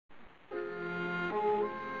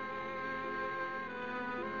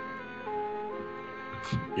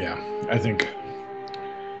Yeah, I think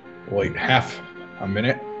we'll wait half a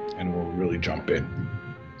minute and we'll really jump in.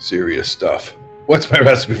 Serious stuff. What's my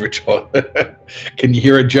recipe for chocolate? Can you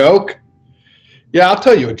hear a joke? Yeah, I'll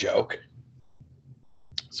tell you a joke.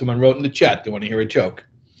 Someone wrote in the chat they want to hear a joke.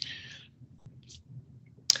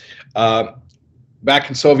 Back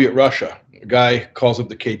in Soviet Russia, a guy calls up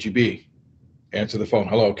the KGB. Answer the phone.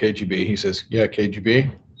 Hello, KGB. He says, yeah,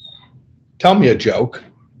 KGB. Tell me a joke.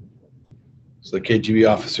 So the KGB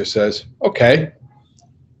officer says, okay,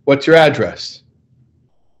 what's your address?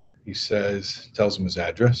 He says, tells him his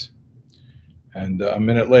address. And a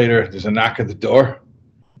minute later, there's a knock at the door.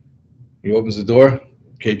 He opens the door.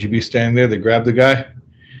 KGB standing there. They grab the guy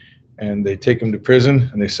and they take him to prison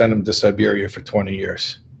and they send him to Siberia for 20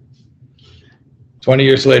 years. 20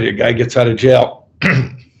 years later, the guy gets out of jail.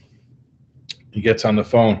 He gets on the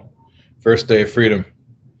phone. First day of freedom.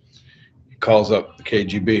 He calls up the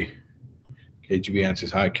KGB. KGB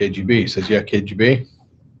answers, hi, KGB. He says, yeah, KGB.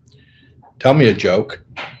 Tell me a joke.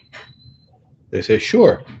 They say,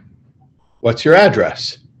 sure. What's your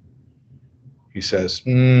address? He says,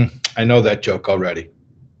 I know that joke already.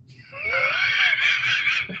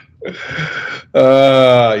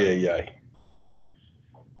 Yeah.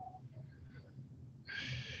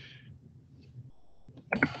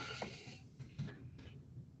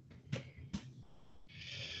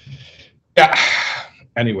 Yeah.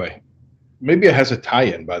 Anyway, maybe it has a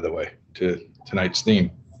tie-in, by the way, to tonight's theme.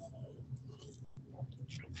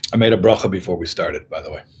 I made a bracha before we started, by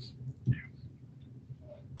the way.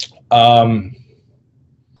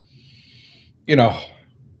 You know,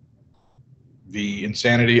 the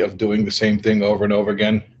insanity of doing the same thing over and over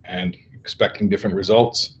again and expecting different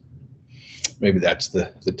results. Maybe that's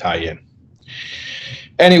the tie-in.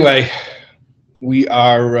 Anyway, we're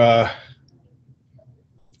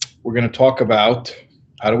going to talk about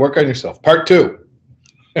how to work on yourself. Part 2.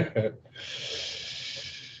 A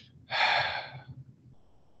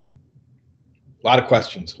lot of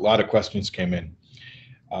questions came in.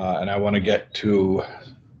 And I want to get to,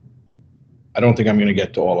 I don't think I'm going to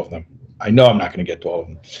get to all of them. I know I'm not going to get to all of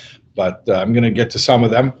them, but I'm going to get to some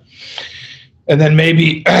of them. And then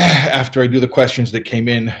maybe after I do the questions that came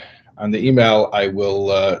in on the email, I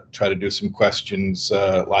will try to do some questions,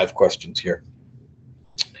 live questions here.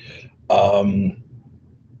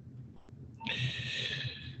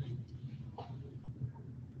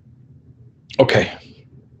 Okay,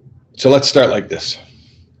 so let's start like this.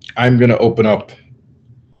 I'm going to open up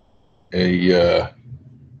a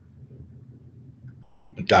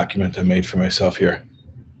document I made for myself here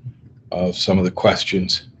of some of the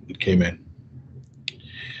questions that came in.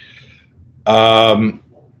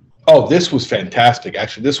 Oh, this was fantastic.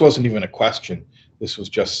 Actually, this wasn't even a question. This was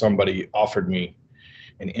just somebody offered me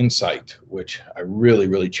an insight, which I really,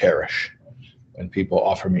 really cherish when people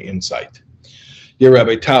offer me insight. Dear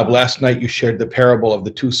Rabbi Taub, last night you shared the parable of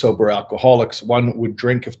the two sober alcoholics. One would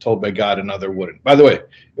drink if told by God, another wouldn't. By the way,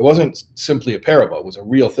 it wasn't simply a parable. It was a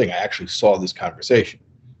real thing. I actually saw this conversation.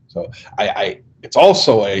 So it's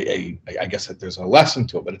also I guess that there's a lesson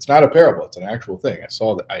to it, but it's not a parable. It's an actual thing. I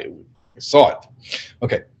saw that. I saw it.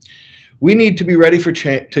 Okay. We need to be ready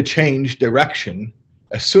to change direction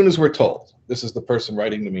as soon as we're told. This is the person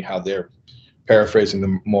writing to me how they're paraphrasing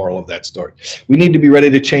the moral of that story. We need to be ready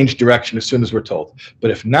to change direction as soon as we're told.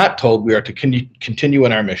 But if not told, we are to continue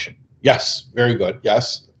in our mission. Yes, very good.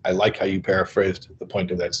 Yes, I like how you paraphrased the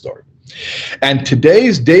point of that story. And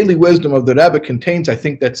today's daily wisdom of the Rebbe contains, I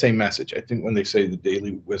think, that same message. I think when they say the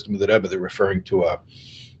daily wisdom of the Rebbe, they're referring to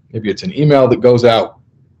maybe it's an email that goes out.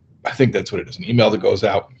 I think that's what it is, an email that goes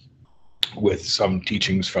out with some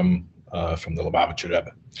teachings from the Lubavitcher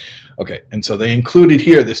Rebbe. Okay, and so they included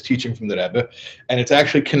here this teaching from the Rebbe, and it's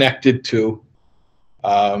actually connected to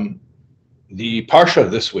the Parsha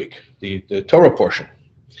this week, the Torah portion.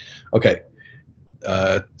 Okay,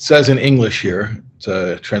 it says in English here, it's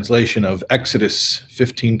a translation of Exodus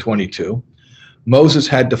 15:22. Moses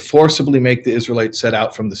had to forcibly make the Israelites set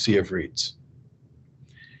out from the Sea of Reeds.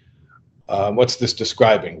 What's this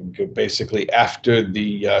describing? Basically, after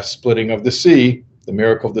the splitting of the sea, the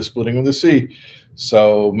miracle of the splitting of the sea,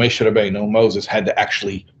 so Moshe Rabbeinu, Moses, had to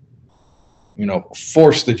actually,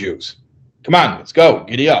 force the Jews. Come on, let's go,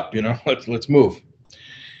 giddy up, let's move.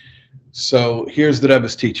 So here's the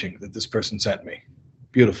Rebbe's teaching that this person sent me.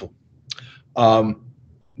 Beautiful.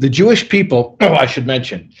 The Jewish people, I should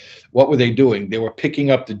mention, what were they doing? They were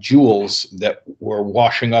picking up the jewels that were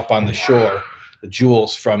washing up on the shore, the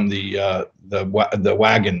jewels from the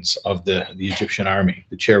wagons of the Egyptian army,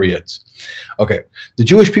 the chariots. Okay, the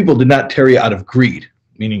Jewish people did not tarry out of greed,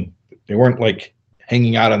 meaning they weren't like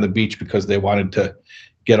hanging out on the beach because they wanted to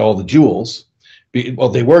get all the jewels. Well,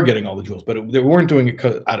 they were getting all the jewels, but they weren't doing it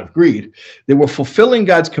out of greed. They were fulfilling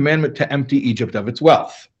God's commandment to empty Egypt of its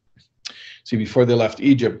wealth. See, before they left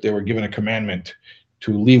Egypt, they were given a commandment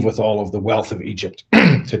to leave with all of the wealth of Egypt,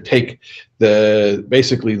 to take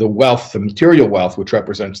basically the wealth, the material wealth, which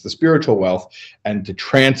represents the spiritual wealth, and to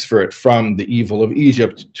transfer it from the evil of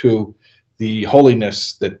Egypt to the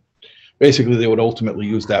holiness that basically they would ultimately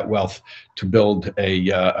use that wealth to build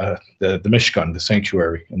the Mishkan, the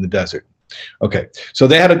sanctuary in the desert. Okay, so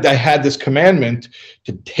they had this commandment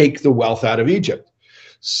to take the wealth out of Egypt.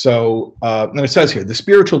 So, and it says here, the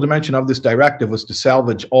spiritual dimension of this directive was to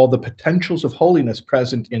salvage all the potentials of holiness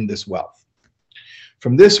present in this wealth.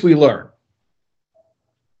 From this we learn,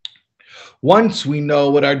 once we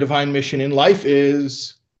know what our divine mission in life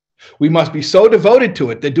is, we must be so devoted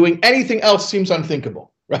to it that doing anything else seems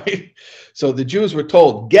unthinkable, right? So the Jews were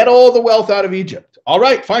told, get all the wealth out of Egypt. All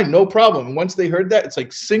right, fine, no problem. And once they heard that, it's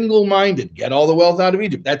like single-minded, get all the wealth out of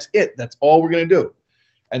Egypt. That's it. That's all we're going to do.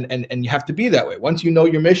 And you have to be that way. Once you know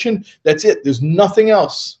your mission, that's it. There's nothing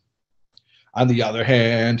else. On the other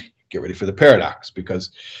hand, get ready for the paradox,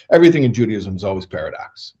 because everything in Judaism is always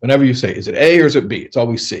paradox. Whenever you say, is it A or is it B? It's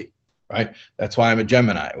always C, right? That's why I'm a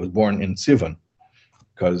Gemini. I was born in Sivan,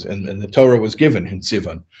 because and the Torah was given in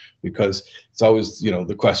Sivan, because it's always,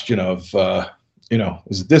 the question of,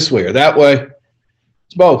 is it this way or that way?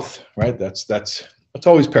 It's both, right? That's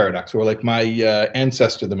always paradox. Or like my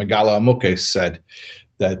ancestor, the Megala Amukes, said,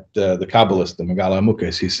 that the Kabbalist, the Megala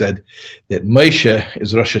Amukes, he said that Moshe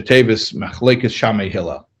is Rosh Tevis Machlekes Shammai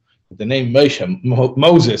Hillel. The name Moshe,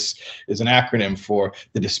 Moses, is an acronym for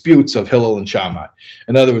the disputes of Hillel and Shammai.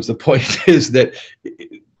 In other words, the point is that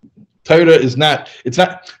Torah is not. It's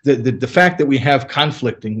not the fact that we have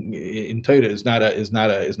conflict in Torah is not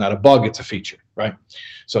a bug. It's a feature, right?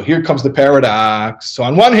 So here comes the paradox. So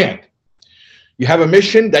on one hand, you have a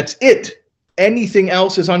mission. That's it. Anything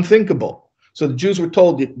else is unthinkable. So the Jews were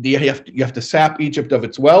told you have to sap Egypt of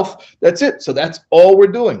its wealth. That's it. So that's all we're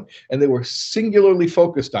doing. And they were singularly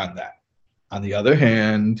focused on that. On the other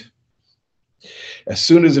hand, as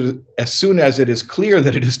soon as it is clear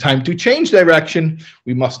that it is time to change direction,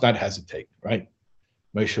 we must not hesitate, right?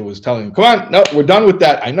 Moshe was telling them, come on, no, we're done with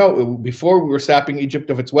that. I know before we were sapping Egypt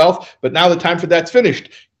of its wealth, but now the time for that's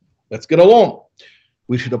finished. Let's get along.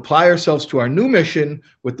 We should apply ourselves to our new mission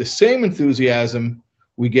with the same enthusiasm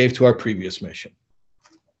we gave to our previous mission.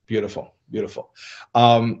 Beautiful, beautiful.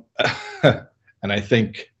 And I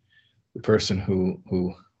think the person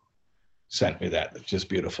who sent me that's just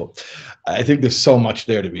beautiful. I think there's so much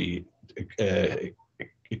there to be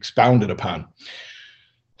expounded upon.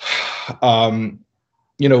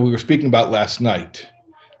 We were speaking about last night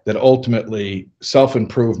that ultimately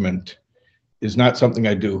self-improvement is not something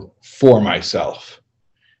I do for myself.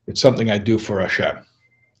 It's something I do for Hashem.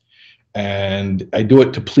 And I do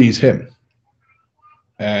it to please him.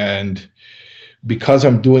 And because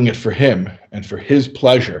I'm doing it for him and for his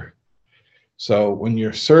pleasure. So when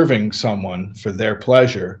you're serving someone for their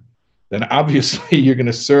pleasure, then obviously you're going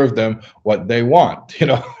to serve them what they want.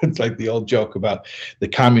 It's like the old joke about the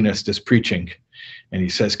communist is preaching. And he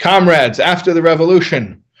says, comrades, after the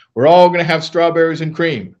revolution, we're all going to have strawberries and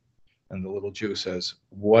cream. And the little Jew says,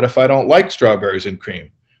 what if I don't like strawberries and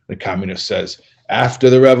cream? The communist says, after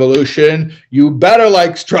the revolution, you better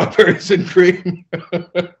like strawberries and cream.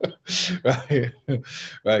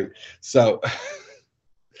 Right. So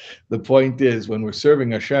the point is, when we're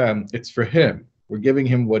serving Hashem, it's for him. We're giving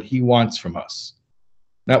him what he wants from us.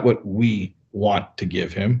 Not what we want to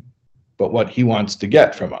give him, but what he wants to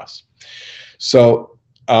get from us. So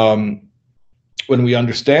when we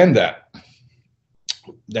understand that,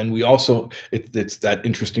 then we also, it's that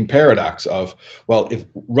interesting paradox of, well, if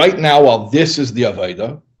right now, while this is the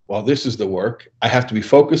Avodah, while this is the work, I have to be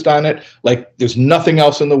focused on it like there's nothing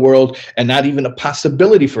else in the world and not even a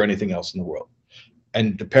possibility for anything else in the world.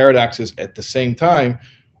 And the paradox is, at the same time,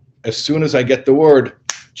 as soon as I get the word,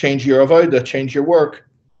 change your Avodah, change your work,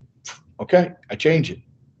 okay, I change it.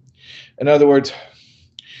 In other words,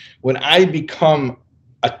 when I become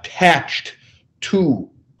attached to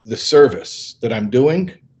the service that I'm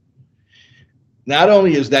doing, not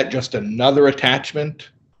only is that just another attachment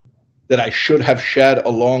that I should have shed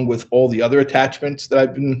along with all the other attachments that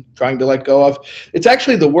I've been trying to let go of, it's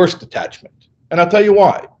actually the worst attachment. And I'll tell you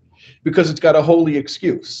why. Because it's got a holy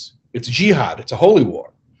excuse. It's jihad. It's a holy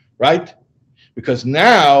war, right? Because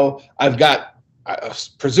now I've got,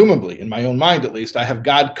 presumably in my own mind at least, I have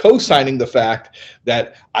God co-signing the fact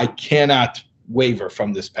that I cannot waver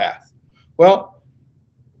from this path. Well,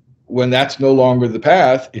 when that's no longer the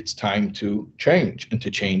path, it's time to change, and to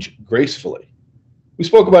change gracefully. We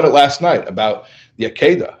spoke about it last night, about the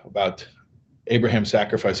Akedah, about Abraham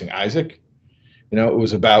sacrificing Isaac. You know, it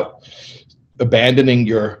was about abandoning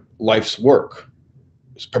your life's work,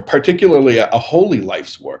 particularly a holy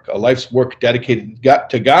life's work, a life's work dedicated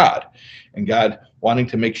to God, and God wanting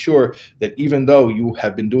to make sure that even though you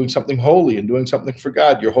have been doing something holy and doing something for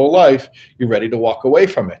God your whole life, you're ready to walk away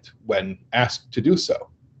from it when asked to do so.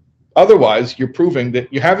 Otherwise, you're proving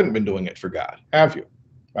that you haven't been doing it for God, have you?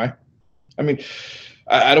 Right? I mean,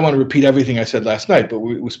 I don't want to repeat everything I said last night, but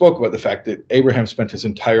we spoke about the fact that Abraham spent his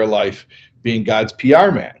entire life being God's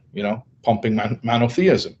PR man, you know, pumping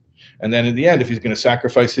monotheism. And then in the end, if he's going to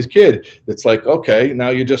sacrifice his kid, it's like, okay, now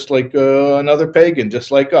you're just like another pagan,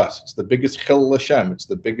 just like us. It's the biggest Chillul Hashem. It's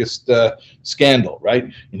the biggest scandal, right?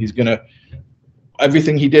 And he's going to,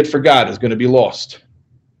 everything he did for God is going to be lost.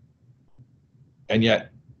 And yet,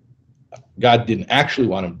 God didn't actually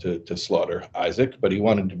want him to slaughter Isaac, but he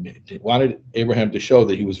wanted Abraham to show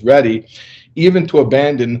that he was ready even to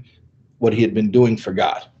abandon what he had been doing for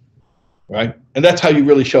God, right? And that's how you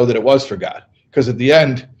really show that it was for God. Because at the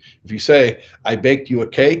end, if you say, I baked you a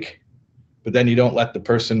cake, but then you don't let the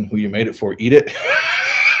person who you made it for eat it.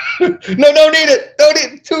 No, don't eat it. Don't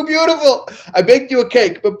eat it. Too beautiful. I baked you a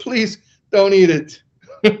cake, but please don't eat it.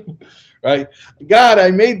 Right? God, I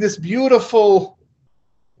made this beautiful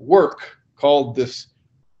work called this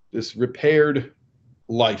repaired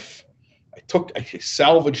life. I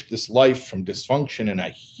salvaged this life from dysfunction, and I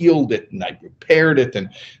healed it, and I repaired it, and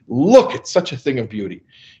look, it's such a thing of beauty.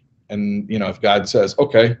 And, you know, if God says,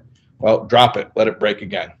 okay, well, drop it, let it break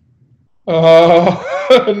again. Oh,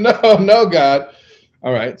 no, God.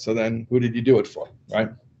 All right, so then who did you do it for, right?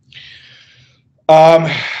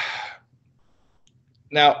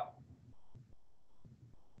 Now,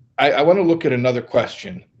 I want to look at another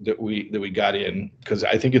question that we got in, because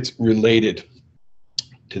I think it's related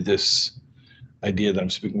to this idea that I'm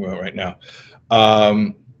speaking about right now.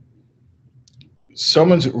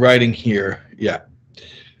 Someone's writing here, yeah.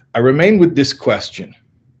 I remain with this question.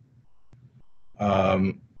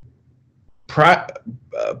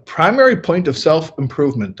 Primary point of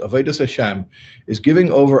self-improvement of Avodas Hashem is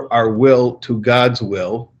giving over our will to God's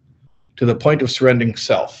will to the point of surrendering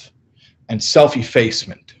self and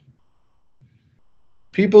self-effacement.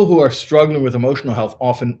 People who are struggling with emotional health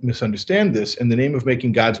often misunderstand this. In the name of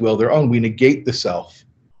making God's will their own, we negate the self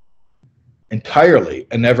entirely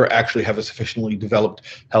and never actually have a sufficiently developed,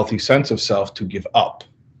 healthy sense of self to give up.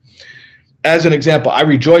 As an example, I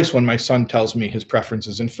rejoice when my son tells me his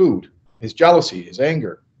preferences in food, his jealousy, his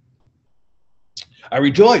anger. I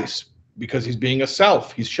rejoice because he's being a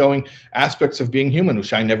self. He's showing aspects of being human,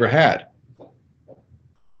 which I never had.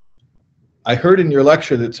 I heard in your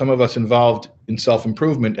lecture that some of us involved in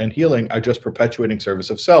self-improvement and healing are just perpetuating service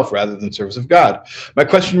of self rather than service of God. My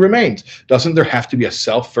question remains, doesn't there have to be a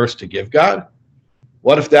self first to give God?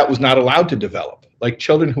 What if that was not allowed to develop? Like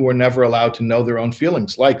children who were never allowed to know their own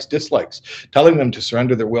feelings, likes, dislikes. Telling them to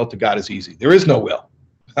surrender their will to God is easy. There is no will.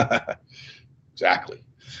 Exactly.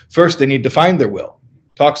 First, they need to find their will.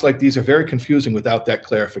 Talks like these are very confusing without that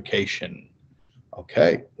clarification.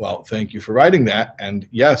 Okay, well, thank you for writing that. And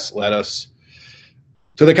yes, let us,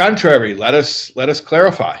 to the contrary, let us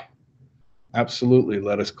clarify. Absolutely,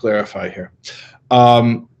 let us clarify here.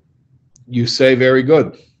 You say very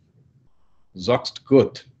good. Sagst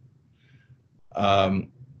gut. I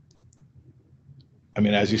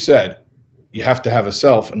mean, as you said, you have to have a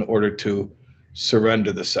self in order to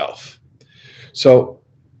surrender the self. So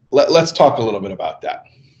let's talk a little bit about that.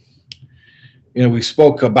 You know, we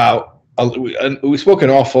spoke an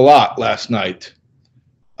awful lot last night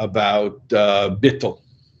about bittul.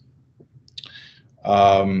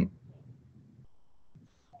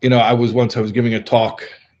 You know, I was giving a talk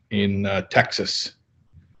in Texas,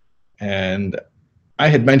 and I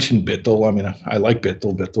had mentioned bittul. I mean, I like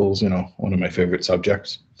bittul. Bittul's, you know, one of my favorite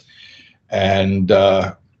subjects. And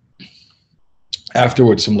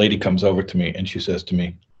afterwards, some lady comes over to me and she says to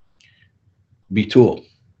me, bitul.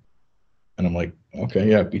 And I'm like, okay,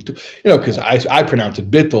 yeah, bitul. You know, because I pronounce it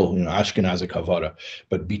bittul, you know, Ashkenazi Havara.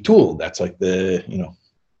 But bitul, that's like the, you know,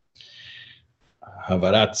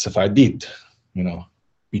 Havarat Sephardit, you know,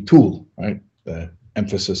 bitul, right? The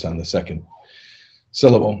emphasis on the second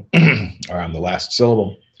syllable or on the last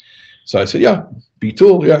syllable. So I said, yeah,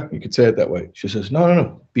 bitul, yeah, you could say it that way. She says,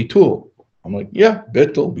 no, bitul. I'm like, yeah,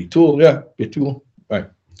 bittul, bitul, yeah, bitul, right.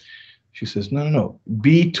 She says, no,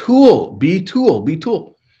 bitul.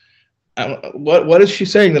 What is she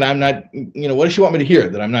saying that I'm not, you know, what does she want me to hear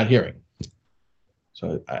that I'm not hearing?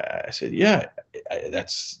 So I said, yeah,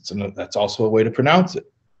 that's also a way to pronounce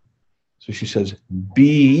it. So she says,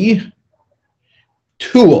 be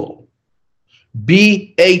tool.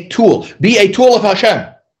 Be a tool. Be a tool of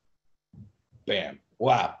Hashem. bam.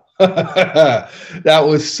 Wow. That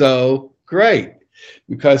was so great,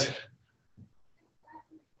 because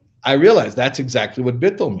I realized that's exactly what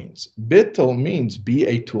bittul means. Bittul means be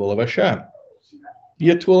a tool of Hashem.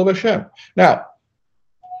 Be a tool of Hashem. Now,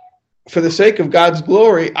 for the sake of God's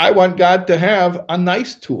glory, I want God to have a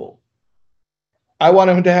nice tool. I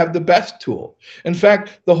want him to have the best tool. In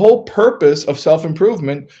fact, the whole purpose of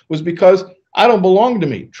self-improvement was because I don't belong to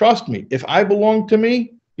me. Trust me. If I belonged to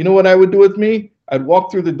me, you know what I would do with me? I'd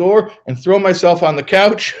walk through the door and throw myself on the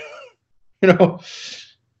couch, you know.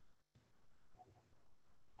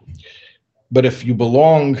 But if you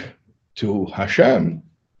belong to Hashem,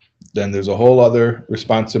 then there's a whole other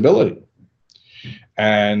responsibility.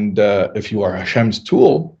 And if you are Hashem's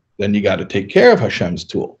tool, then you got to take care of Hashem's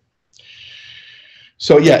tool.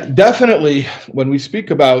 So yeah, definitely when we speak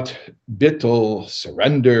about bittul,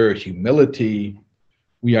 surrender, humility,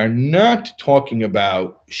 we are not talking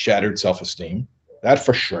about shattered self-esteem. That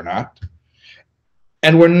for sure not.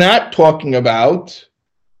 And we're not talking about,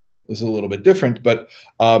 this is a little bit different, but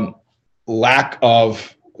lack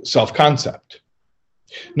of self-concept.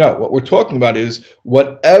 No, what we're talking about is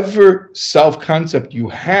whatever self-concept you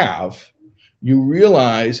have, you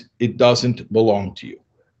realize it doesn't belong to you.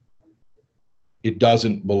 It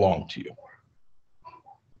doesn't belong to you.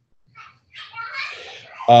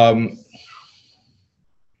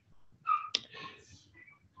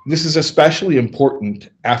 This is especially important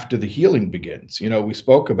after the healing begins. You know, we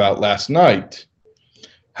spoke about last night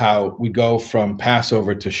how we go from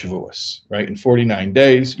Passover to Shavuos, right? In 49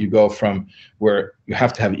 days, you go from where you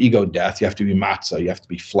have to have ego death, you have to be matzah, you have to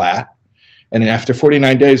be flat. And then after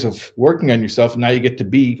 49 days of working on yourself, now you get to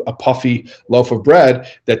be a puffy loaf of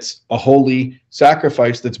bread that's a holy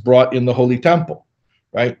sacrifice that's brought in the holy temple,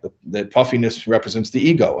 right? The puffiness represents the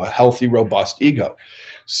ego, a healthy, robust ego.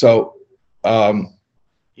 So,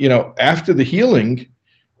 you know, after the healing,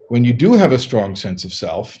 when you do have a strong sense of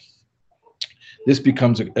self, this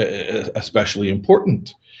becomes especially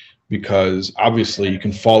important, because obviously you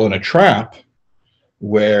can fall in a trap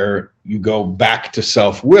where you go back to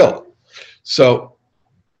self-will. So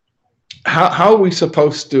how are we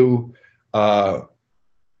supposed to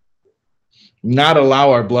not allow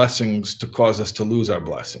our blessings to cause us to lose our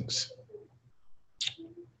blessings?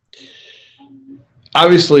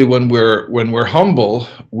 Obviously, when we're humble,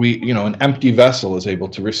 an empty vessel is able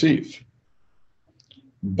to receive.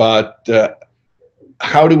 But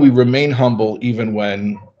how do we remain humble even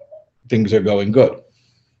when things are going good?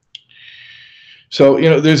 So, you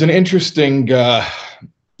know, there's an interesting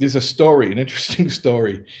story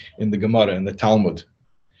in the Gemara, in the Talmud. It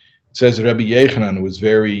says Rabbi Yechanan was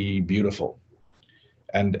very beautiful,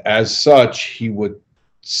 and as such, he would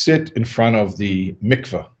sit in front of the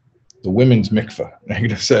mikveh, the women's mikveh. I'm going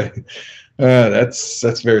to say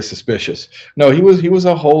that's very suspicious. No, he was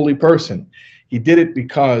a holy person. He did it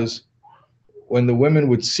because when the women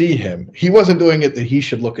would see him, he wasn't doing it that he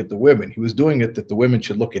should look at the women. He was doing it that the women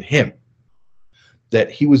should look at him. That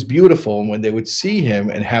he was beautiful, and when they would see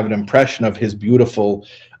him and have an impression of his beautiful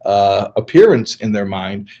appearance in their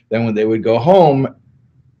mind, then when they would go home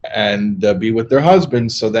and be with their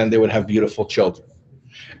husbands, so then they would have beautiful children.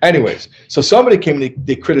 Anyways, so somebody came and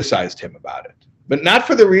they criticized him about it, but not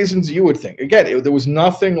for the reasons you would think. Again, there was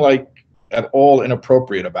nothing like at all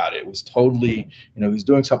inappropriate about it. It was totally, you know, he was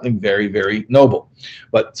doing something very, very noble.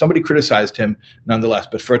 But somebody criticized him nonetheless,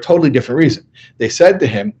 but for a totally different reason. They said to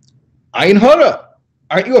him, Ayin Hara,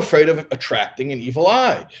 aren't you afraid of attracting an evil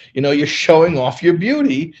eye? You know, you're showing off your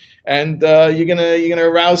beauty, and you're gonna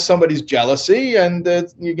arouse somebody's jealousy, and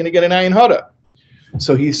you're gonna get an Ayin Hara.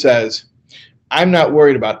 So he says, I'm not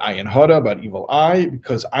worried about Ayin Hara, about evil eye,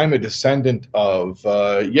 because I'm a descendant of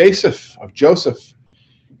Yosef, of Joseph,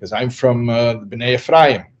 because I'm from the Bnei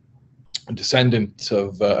Ephraim, a descendant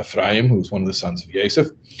of Ephraim, who's one of the sons of Yosef.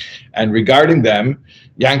 And regarding them,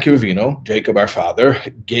 Yaakov Avinu, Jacob our father,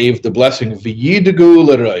 gave the blessing V'yidgu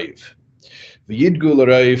l'raiv. V'yidgu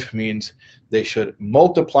l'raiv means they should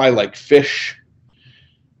multiply like fish.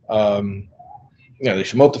 They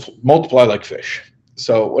should multiply like fish.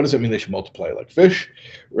 So what does it mean they should multiply like fish?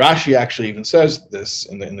 Rashi actually even says this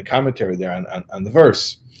in the commentary there on the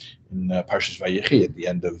verse in Parshas Vayechi at the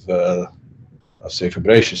end of Sefer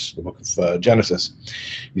Bereshis, the book of Genesis.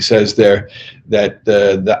 He says there that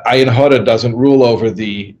the Ayin Hara doesn't rule over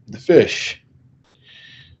the fish,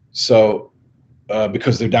 so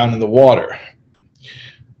because they're down in the water.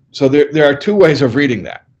 So there are two ways of reading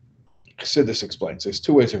that. Chassidus explains there's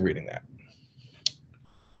two ways of reading that.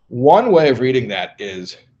 One way of reading that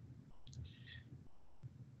is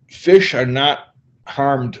fish are not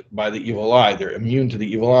harmed by the evil eye. They're immune to the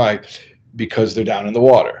evil eye because they're down in the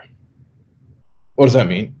water. What does that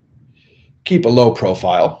mean? Keep a low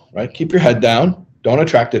profile, right? Keep your head down. Don't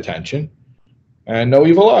attract attention. And no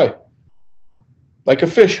evil eye. Like a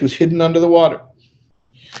fish who's hidden under the water.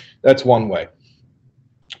 That's one way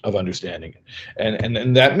of understanding it.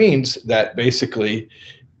 And that means that basically,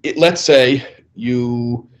 let's say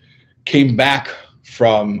you came back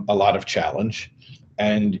from a lot of challenge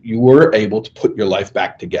and you were able to put your life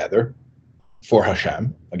back together for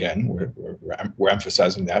Hashem. Again, we're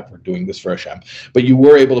emphasizing that. We're doing this for Hashem. But you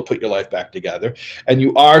were able to put your life back together, and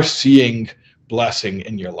you are seeing blessing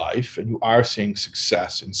in your life, and you are seeing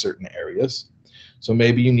success in certain areas. So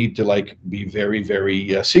maybe you need to be very,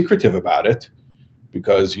 very secretive about it,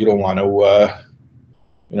 because you don't want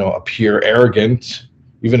to, appear arrogant,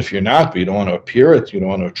 even if you're not. But you don't want to appear it. You don't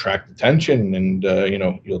want to attract attention, and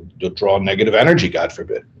you'll draw negative energy. God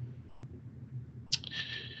forbid.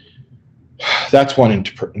 That's one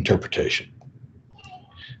interpretation.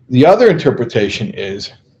 The other interpretation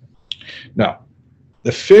is, no,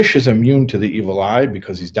 the fish is immune to the evil eye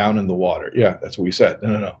because he's down in the water. Yeah, that's what we said.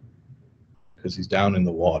 No. Because he's down in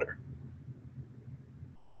the water.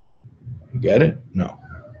 You get it? No.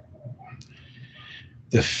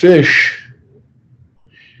 The fish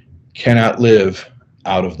cannot live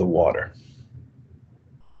out of the water.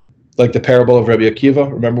 Like the parable of Rabbi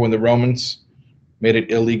Akiva. Remember when the Romans made it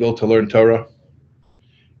illegal to learn Torah?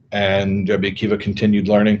 And Rabbi Akiva continued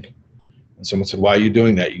learning. And someone said, why are you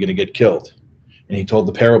doing that? You're going to get killed. And he told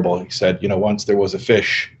the parable. He said, once there was a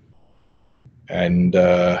fish and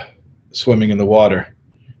swimming in the water.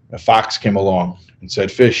 A fox came along and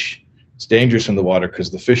said, fish, it's dangerous in the water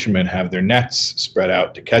because the fishermen have their nets spread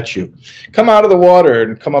out to catch you. Come out of the water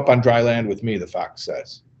and come up on dry land with me, the fox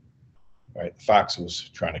says. Right? The fox was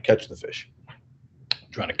trying to catch the fish,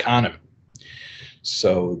 trying to con him.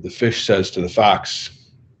 So the fish says to the fox,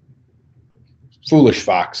 foolish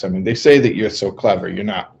fox, they say that you're so clever. You're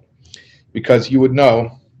not. Because you would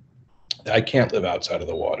know that I can't live outside of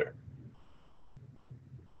the water.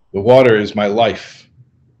 The water is my life.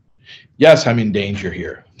 Yes, I'm in danger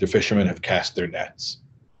here. The fishermen have cast their nets.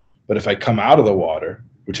 But if I come out of the water,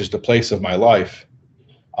 which is the place of my life,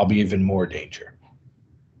 I'll be even more danger.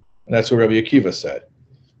 And that's what Rabbi Akiva said.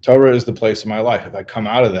 Torah is the place of my life. If I come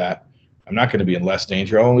out of that, I'm not going to be in less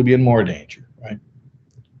danger. I'll only be in more danger, right?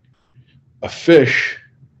 A fish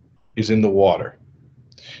is in the water.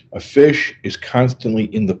 A fish is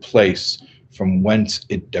constantly in the place from whence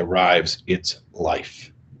it derives its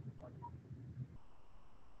life.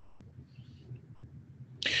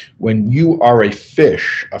 When you are a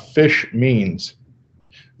fish means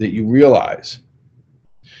that you realize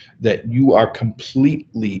that you are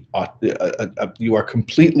completely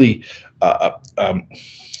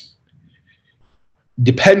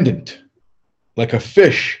dependent, like a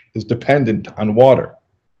fish is dependent on water.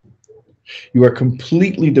 You are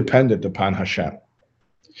completely dependent upon Hashem.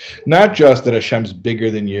 Not just that Hashem's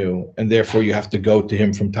bigger than you, and therefore you have to go to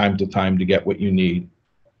him from time to time to get what you need,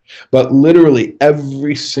 but literally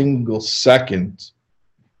every single second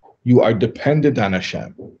you are dependent on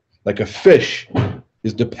Hashem. Like a fish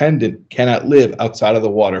is dependent, cannot live outside of the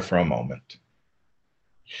water for a moment.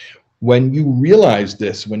 When you realize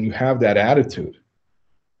this, when you have that attitude,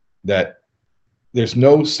 that there's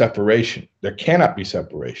no separation, there cannot be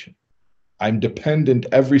separation. I'm dependent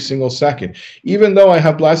every single second. Even though I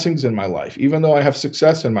have blessings in my life, even though I have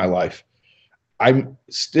success in my life, I'm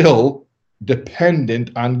still dependent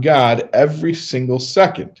on God every single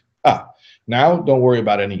second. Now don't worry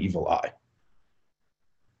about any evil eye.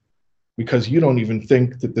 Because you don't even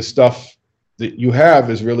think that the stuff that you have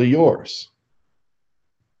is really yours.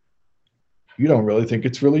 You don't really think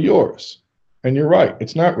it's really yours. And you're right,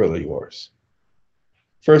 it's not really yours.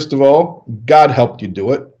 First of all, God helped you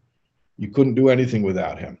do it. You couldn't do anything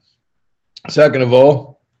without him. Second of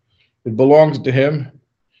all, it belongs to him.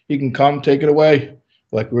 He can come, take it away,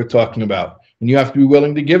 like we were talking about. And you have to be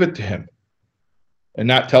willing to give it to him. And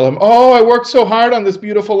not tell him, oh, I worked so hard on this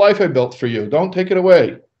beautiful life I built for you. Don't take it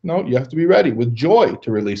away. No, you have to be ready with joy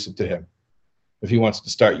to release it to him if he wants to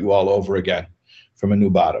start you all over again from a new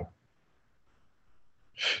bottom.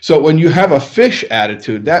 So when you have a fish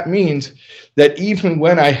attitude, that means that even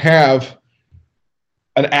when I have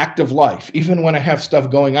an active life, even when I have stuff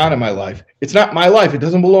going on in my life, it's not my life. It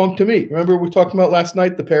doesn't belong to me. Remember we were talking about last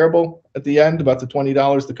night, the parable at the end about the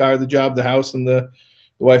 $20, the car, the job, the house, and the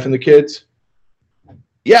wife and the kids?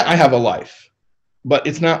 Yeah, I have a life, but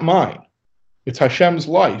it's not mine. It's Hashem's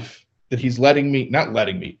life that he's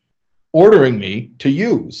ordering me to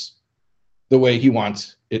use the way he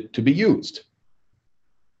wants it to be used.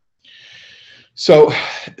 So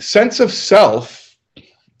sense of self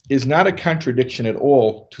is not a contradiction at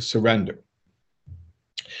all to surrender.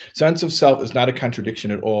 Sense of self is not a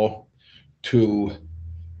contradiction at all to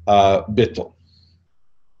Bittul.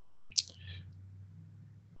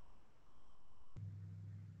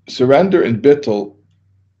 Surrender and Bittul,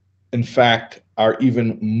 in fact, are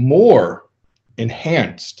even more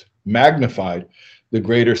enhanced, magnified, the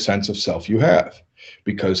greater sense of self you have,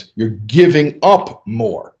 because you're giving up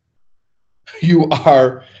more. You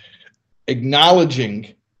are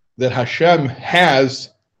acknowledging that Hashem has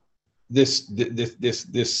this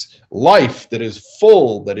life that is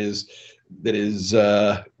full, that is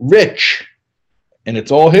rich, and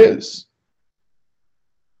it's all His.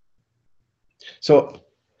 So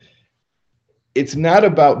it's not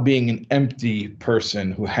about being an empty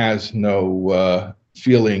person who has no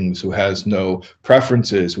feelings, who has no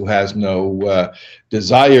preferences, who has no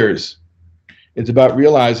desires. It's about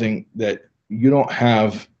realizing that you don't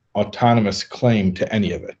have autonomous claim to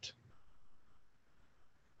any of it.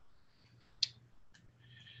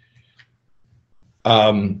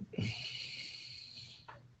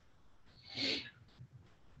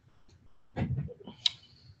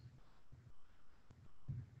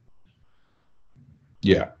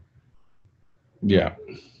 Yeah.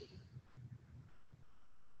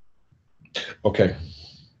 Okay. I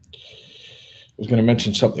was going to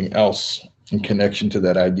mention something else in connection to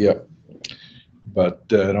that idea, but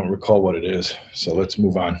I don't recall what it is. So let's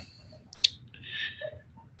move on.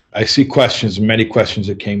 I see questions, many questions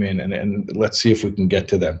that came in, and let's see if we can get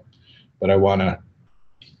to them. But I want to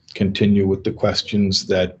continue with the questions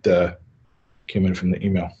that came in from the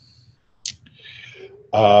email.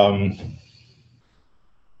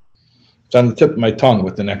 It's on the tip of my tongue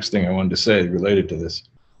what the next thing I wanted to say related to this.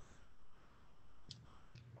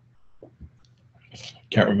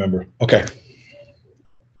 Can't remember. Okay.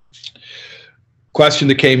 Question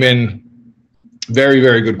that came in, very,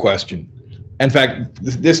 very good question. In fact,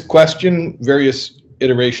 this question, various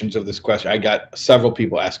iterations of this question, I got several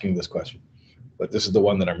people asking this question, but this is the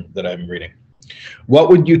one that I'm reading. What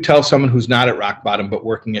would you tell someone who's not at rock bottom but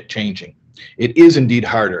working at changing? It is indeed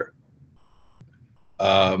harder.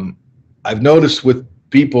 I've noticed with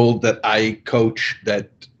people that I coach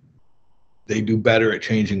that they do better at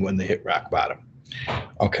changing when they hit rock bottom.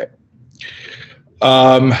 Okay.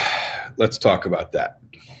 Let's talk about that.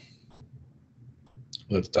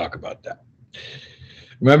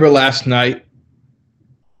 Remember last night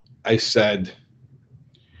I said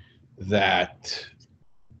that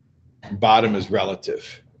bottom is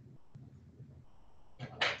relative.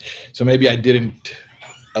 So maybe I didn't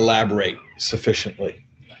elaborate sufficiently,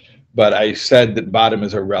 but I said that bottom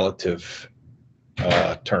is a relative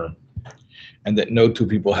term, and that no two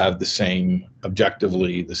people have the same,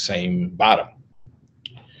 objectively, the same bottom.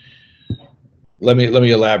 Let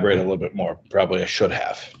me elaborate a little bit more. Probably I should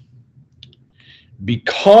have.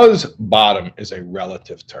 Because bottom is a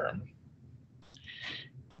relative term,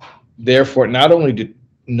 therefore, not only do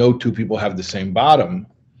no two people have the same bottom,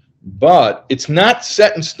 but it's not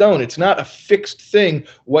set in stone. It's not a fixed thing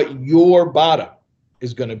what your bottom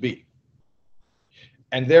is going to be.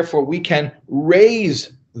 And therefore, we can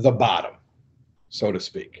raise the bottom, so to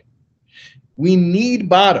speak. We need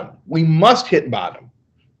bottom. We must hit bottom.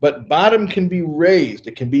 But bottom can be raised.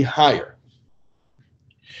 It can be higher.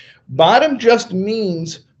 Bottom just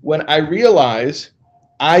means when I realize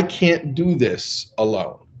I can't do this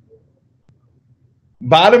alone.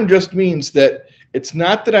 Bottom just means that it's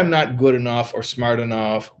not that I'm not good enough or smart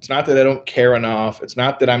enough. It's not that I don't care enough. It's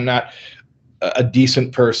not that I'm not a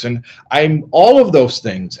decent person. I'm all of those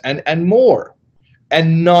things and more.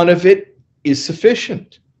 And none of it is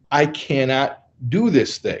sufficient. I cannot do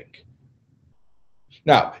this thing.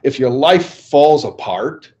 Now, if your life falls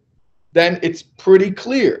apart, then it's pretty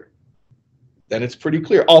clear.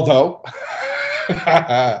 Although,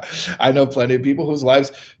 I know plenty of people whose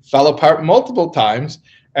lives fell apart multiple times,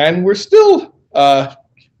 and we're still,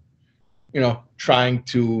 trying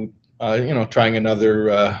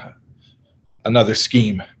another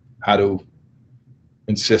scheme, how to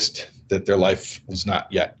insist that their life was not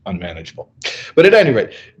yet unmanageable. But at any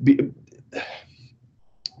rate,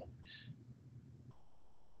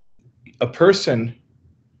 a person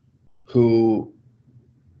who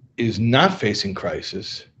is not facing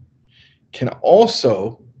crisis can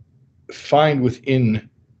also find within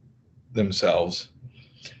themselves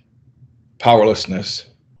powerlessness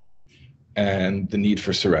and the need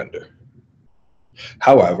for surrender.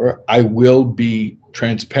 However, I will be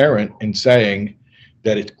transparent in saying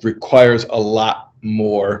that it requires a lot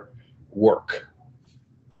more work.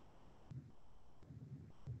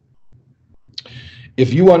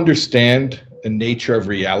 If you understand the nature of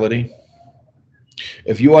reality,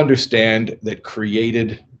 if you understand that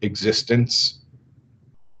created existence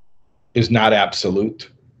is not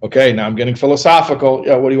absolute. Okay, now I'm getting philosophical.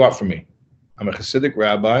 Yeah, what do you want from me? I'm a Hasidic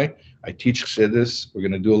rabbi. I teach Chassidus. We're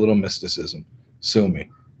going to do a little mysticism. Sue me.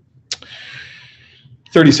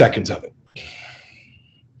 30 seconds of it.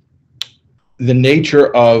 The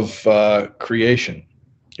nature of creation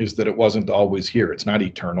is that it wasn't always here. It's not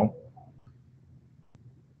eternal.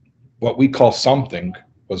 What we call something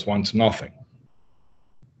was once nothing.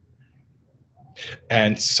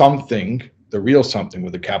 And something, the real something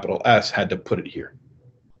with a capital S, had to put it here.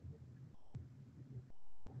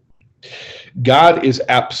 God is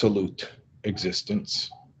absolute existence.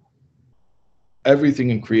 Everything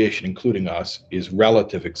in creation, including us, is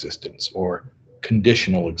relative existence or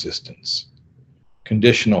conditional existence.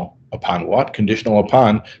 Conditional upon what? Conditional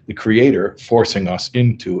upon the Creator forcing us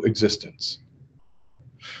into existence.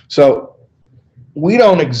 So we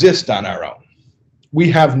don't exist on our own. We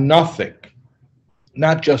have nothing.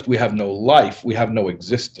 Not just we have no life, we have no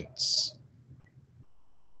existence.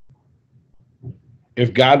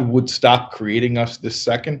 If God would stop creating us this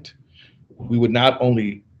second, we would not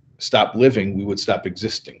only stop living, we would stop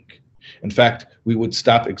existing. In fact, we would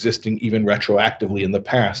stop existing even retroactively in the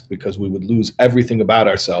past because we would lose everything about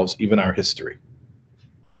ourselves, even our history.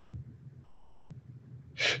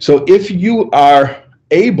 So if you are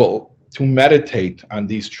able to meditate on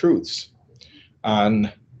these truths,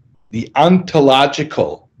 on the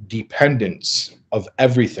ontological dependence of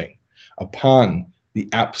everything upon the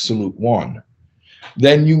absolute one,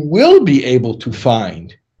 then you will be able to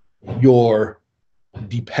find your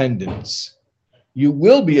dependence. You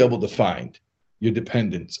will be able to find your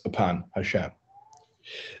dependence upon Hashem.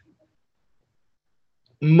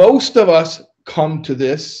 Most of us come to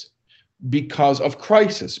this because of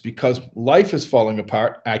crisis, because life is falling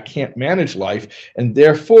apart. I can't manage life, and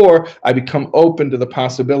therefore I become open to the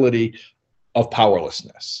possibility of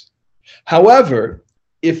powerlessness. However,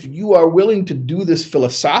 if you are willing to do this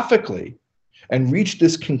philosophically and reach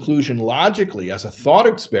this conclusion logically as a thought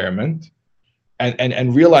experiment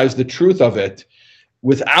and realize the truth of it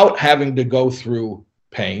without having to go through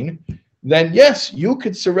pain, then yes, you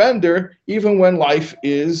could surrender even when life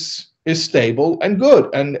is stable and good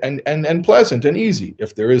and pleasant and easy,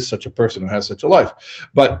 if there is such a person who has such a life.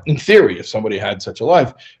 But in theory, if somebody had such a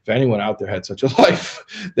life, if anyone out there had such a life,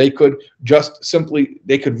 they could just simply,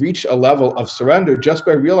 they could reach a level of surrender just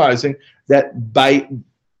by realizing that by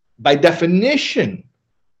definition,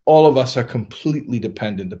 all of us are completely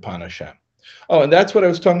dependent upon Hashem. Oh, and that's what I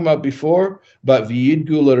was talking about before, about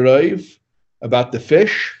V'yidgu l'raiv, about the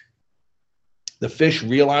fish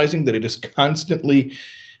realizing that it is constantly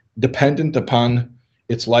dependent upon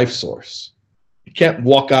its life source. You can't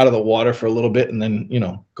walk out of the water for a little bit and then,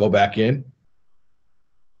 go back in.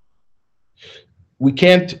 We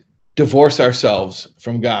can't divorce ourselves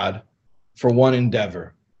from God for one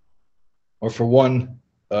endeavor or for one,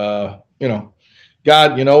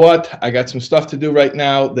 God, you know what? I got some stuff to do right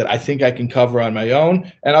now that I think I can cover on my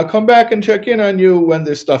own, and I'll come back and check in on you when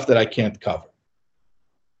there's stuff that I can't cover.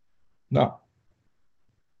 No.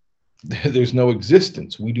 There's no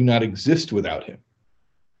existence. We do not exist without him.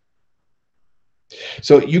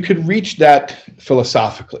 So you could reach that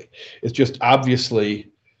philosophically. It's just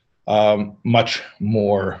obviously much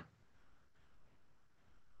more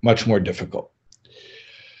difficult.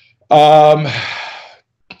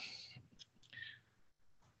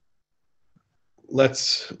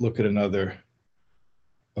 Let's look at another.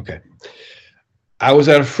 Okay. I was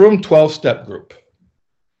at a Frum 12-step group.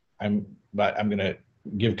 I'm going to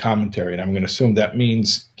give commentary, and I'm going to assume that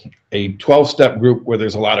means a 12-step group where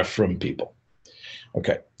there's a lot of Frum people.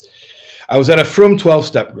 Okay. I was at a Frum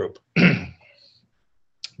 12-step group.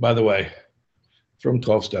 By the way, Frum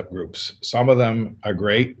 12-step groups, some of them are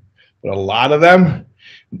great, but a lot of them,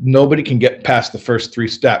 nobody can get past the first 3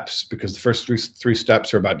 steps because the first three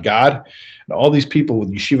steps are about God. And all these people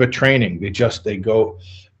with yeshiva training, they go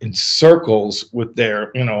in circles with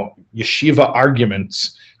their, yeshiva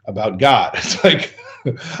arguments about God. It's like,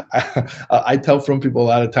 I tell Frum people a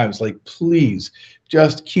lot of times, like, please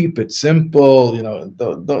just keep it simple.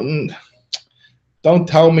 Don't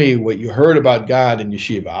tell me what you heard about God in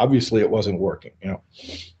yeshiva. Obviously it wasn't working,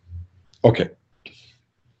 Okay.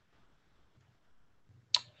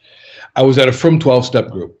 I was at a Frum 12-step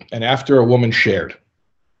group, and after reading,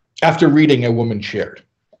 a woman shared,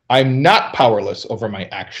 I'm not powerless over my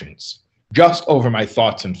actions, just over my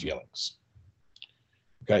thoughts and feelings.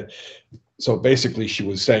 Okay. So basically she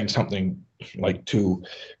was saying something like to,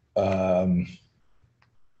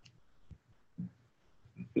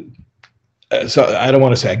 so I don't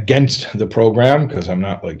want to say against the program because I'm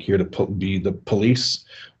not like here to be the police,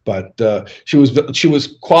 but she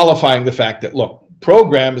was qualifying the fact that, look,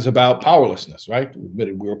 program is about powerlessness, right? We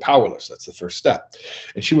admitted we were powerless. That's the first step.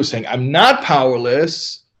 And she was saying, I'm not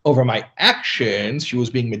powerless over my actions. She was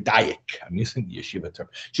being medayik. I'm using the yeshiva term.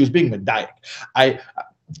 She was being medayik.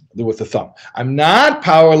 With the thumb. I'm not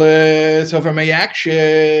powerless over my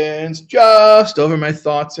actions, just over my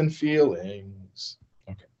thoughts and feelings.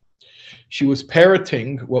 Okay. She was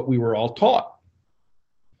parroting what we were all taught.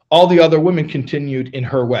 All the other women continued in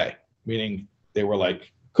her way, meaning they were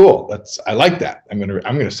like, cool, I like that. I'm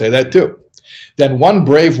gonna say that too. Then one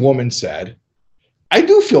brave woman said, I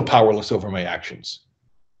do feel powerless over my actions.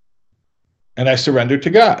 And I surrendered to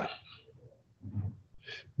God.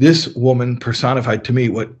 This woman personified to me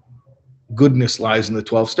what goodness lies in the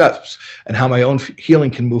 12 steps and how my own healing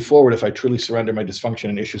can move forward if I truly surrender my dysfunction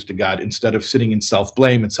and issues to God instead of sitting in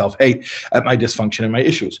self-blame and self-hate at my dysfunction and my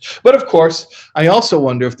issues. But of course, I also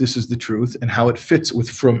wonder if this is the truth and how it fits with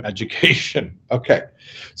frum education. Okay,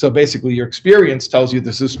 so basically your experience tells you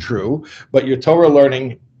this is true, but your Torah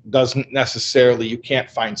learning doesn't necessarily, you can't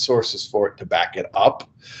find sources for it to back it up.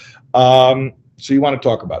 So you want to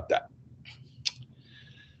talk about that.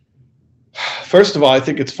 First of all, I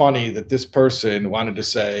think it's funny that this person wanted to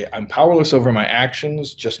say, I'm powerless over my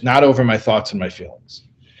actions, just not over my thoughts and my feelings.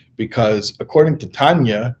 Because according to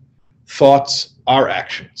Tanya, thoughts are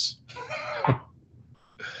actions.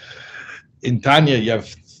 In Tanya, you have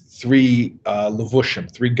three levushim,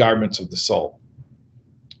 three garments of the soul.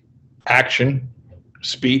 Action,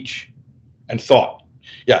 speech, and thought.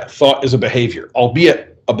 Yeah, thought is a behavior,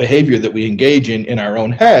 albeit a behavior that we engage in our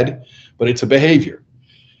own head, but it's a behavior.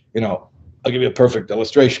 You know, I'll give you a perfect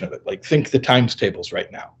illustration of it. Like, think the times tables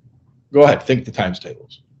right now. Go ahead, think the times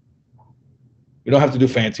tables. You don't have to do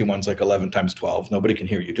fancy ones like 11 times 12. Nobody can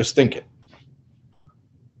hear you. Just think it.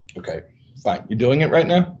 Okay, fine. You doing it right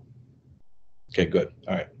now? Okay, good.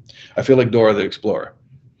 All right. I feel like Dora the Explorer.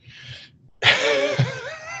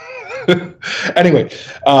 Anyway,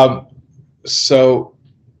 so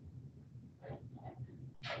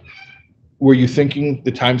were you thinking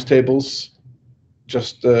the times tables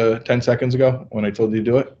just 10 seconds ago when I told you to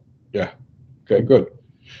do it? Yeah. Okay, good.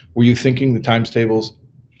 Were you thinking the times tables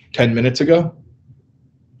 10 minutes ago?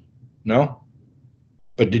 No?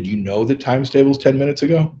 But did you know the times tables 10 minutes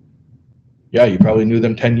ago? Yeah, you probably knew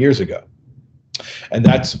them 10 years ago. And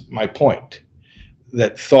that's my point,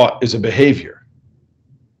 that thought is a behavior.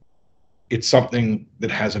 It's something that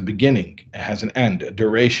has a beginning, it has an end, a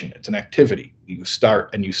duration, it's an activity. You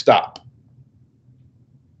start and you stop.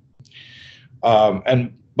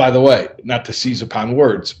 And by the way, not to seize upon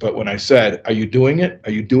words, but when I said, are you doing it?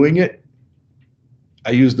 Are you doing it?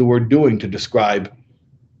 I used the word doing to describe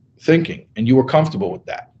thinking, and you were comfortable with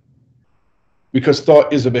that because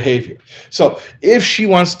thought is a behavior. So if she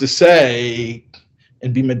wants to say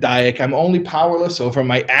and be medayik, I'm only powerless over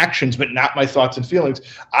my actions, but not my thoughts and feelings,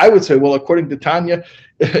 I would say, well, according to Tanya,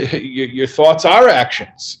 your thoughts are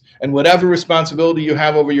actions. And whatever responsibility you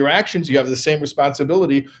have over your actions, you have the same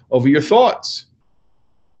responsibility over your thoughts.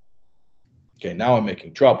 Okay, now I'm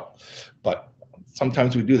making trouble. But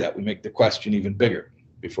sometimes we do that. We make the question even bigger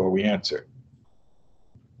before we answer.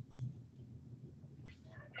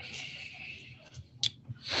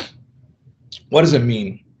 What does it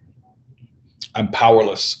mean? I'm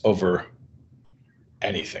powerless over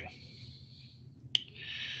anything.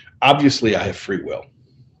 Obviously, I have free will.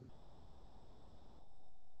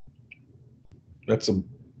 That's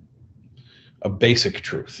a basic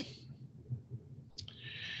truth.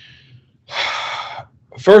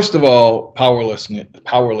 First of all,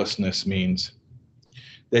 powerlessness means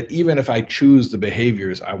that even if I choose the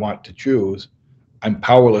behaviors I want to choose, I'm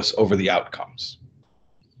powerless over the outcomes.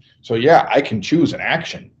 So yeah, I can choose an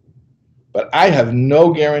action, but I have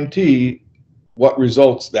no guarantee what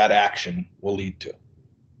results that action will lead to.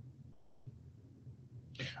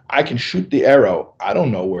 I can shoot the arrow. I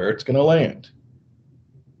don't know where it's going to land.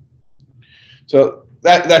 So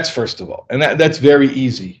that's first of all, and that's very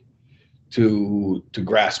easy to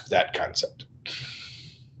grasp that concept.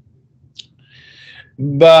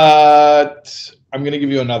 But I'm going to give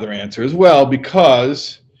you another answer as well,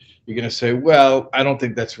 because you're going to say, well, I don't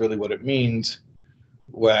think that's really what it means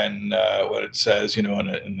when it says, you know,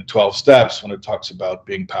 in the 12 steps, when it talks about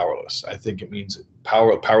being powerless. I think it means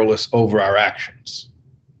powerless over our actions,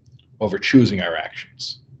 over choosing our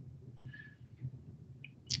actions.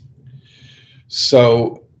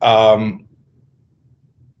 So,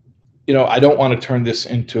 you know, I don't want to turn this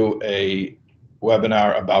into a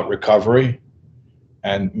webinar about recovery,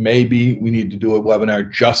 and maybe we need to do a webinar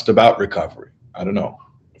just about recovery. I don't know.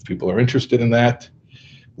 If people are interested in that,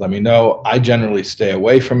 let me know. I generally stay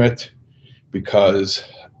away from it because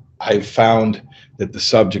I've found that the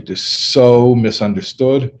subject is so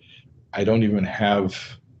misunderstood. I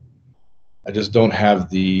just don't have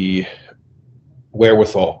the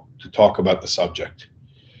wherewithal to talk about the subject.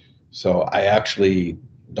 So I actually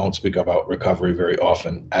don't speak about recovery very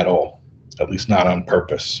often at all, at least not on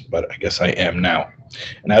purpose, but I guess I am now.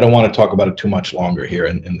 And I don't want to talk about it too much longer here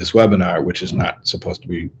in this webinar, which is not supposed to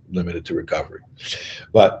be limited to recovery.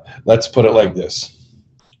 But let's put it like this.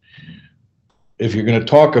 If you're going to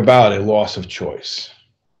talk about a loss of choice,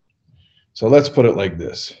 so let's put it like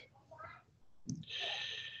this.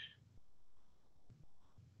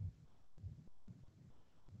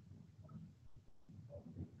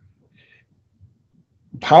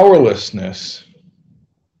 Powerlessness,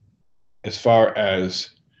 as far as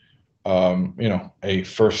a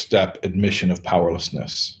first step admission of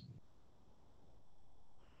powerlessness,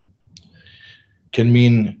 can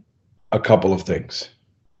mean a couple of things.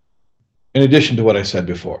 In addition to what I said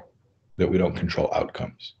before, that we don't control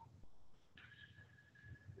outcomes.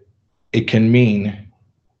 It can mean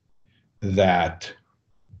that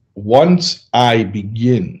once I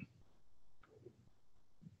begin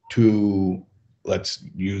to, let's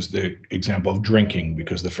use the example of drinking,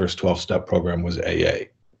 because the first 12-step program was AA,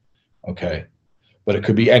 okay? But it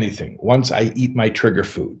could be anything. Once I eat my trigger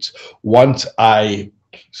foods, once I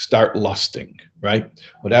start lusting, right?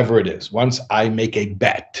 Whatever it is, once I make a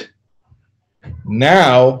bet,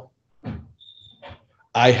 now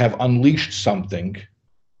I have unleashed something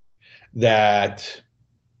that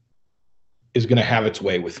is going to have its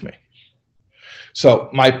way with me.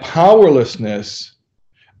 So my powerlessness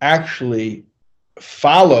actually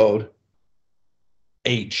followed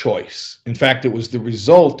a choice. In fact, it was the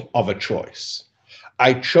result of a choice.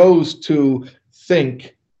 I chose to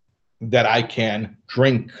think that I can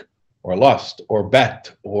drink or lust or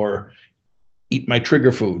bet or eat my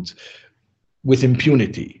trigger foods with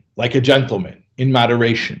impunity, like a gentleman, in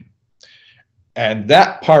moderation. And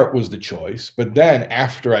that part was the choice. But then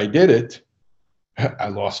after I did it, I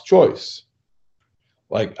lost choice.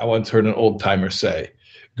 Like I once heard an old timer say,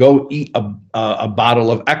 go eat a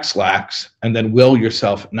bottle of X-Lax and then will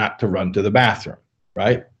yourself not to run to the bathroom,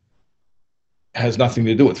 right? It has nothing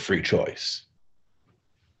to do with free choice.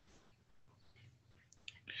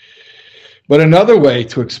 But another way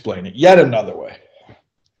to explain it, yet another way,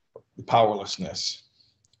 the powerlessness,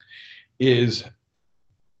 is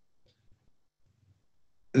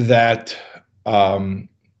that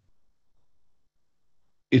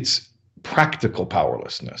it's practical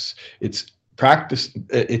powerlessness. It's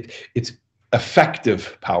it's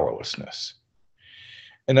effective powerlessness.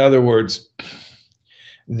 In other words,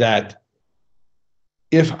 that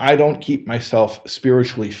if I don't keep myself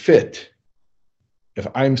spiritually fit, if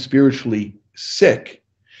I'm spiritually sick,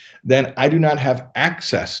 then I do not have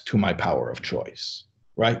access to my power of choice,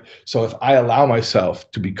 right? So if I allow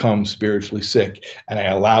myself to become spiritually sick and I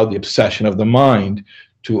allow the obsession of the mind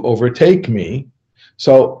to overtake me,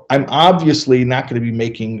 so I'm obviously not going to be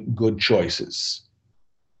making good choices.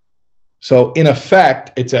 So in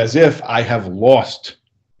effect, it's as if I have lost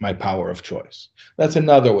my power of choice. That's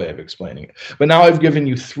another way of explaining it. But now I've given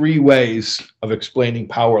you 3 ways of explaining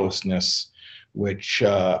powerlessness, which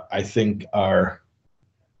I think are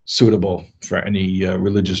suitable for any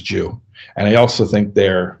religious Jew. And I also think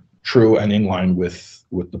they're true and in line with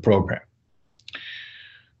the program.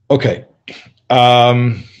 Okay.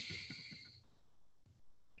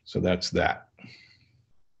 So that's that.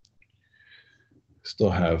 Still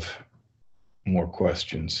have more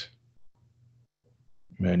questions.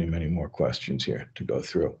 Many, many more questions here to go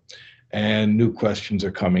through. And new questions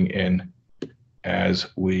are coming in as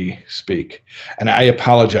we speak. And I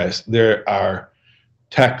apologize. There are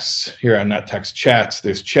texts here, and not text, chats.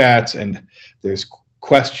 There's chats and there's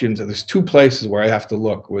questions. And there's 2 places where I have to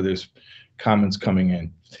look where there's comments coming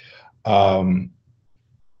in.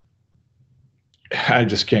 I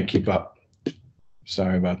just can't keep up.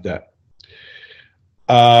 Sorry about that.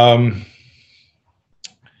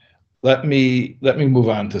 Let me move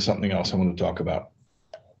on to something else I want to talk about.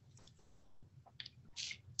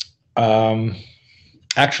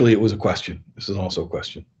 Actually, it was a question. This is also a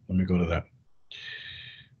question. Let me go to that.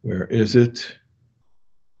 Where is it?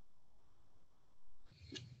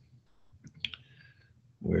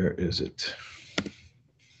 Where is it?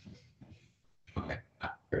 Okay,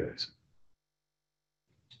 there it is.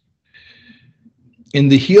 In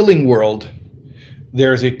the healing world,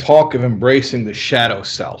 there is a talk of embracing the shadow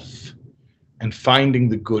self and finding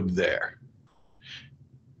the good there.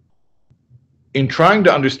 In trying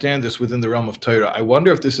to understand this within the realm of Torah, I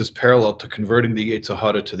wonder if this is parallel to converting the Yetzer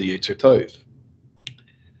Hara to the Yetzer Tov.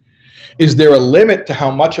 Is there a limit to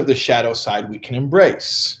how much of the shadow side we can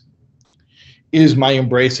embrace? is my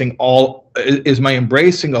embracing of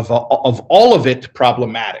all of it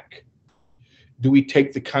problematic? Do we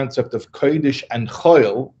take the concept of kodesh and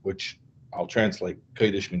choil, which I'll translate,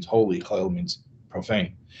 kodesh means holy, choil means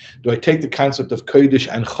profane. Do I take the concept of kodesh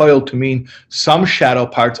and choil to mean some shadow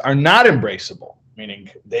parts are not embraceable, meaning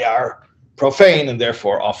they are profane and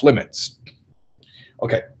therefore off limits?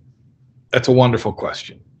 Okay, that's a wonderful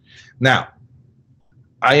question. Now,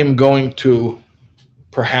 I am going to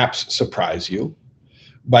perhaps surprise you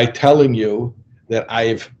by telling you that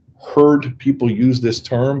I've heard people use this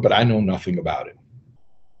term, but I know nothing about it.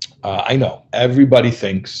 I know everybody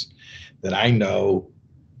thinks that I know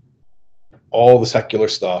all the secular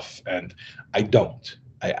stuff, and I don't.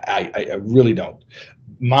 I really don't.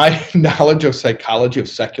 My knowledge of psychology, of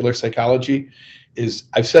secular psychology, is,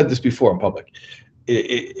 I've said this before in public,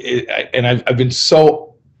 and I've been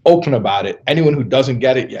so open about it. Anyone who doesn't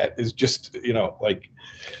get it yet is just, like,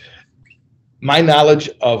 my knowledge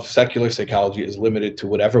of secular psychology is limited to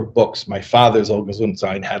whatever books my father's Olga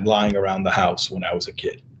Zunstein had lying around the house when I was a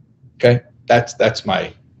kid. Okay, that's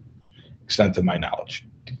my extent of my knowledge.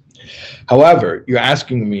 However, you're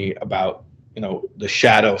asking me about, the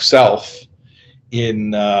shadow self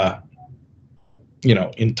in,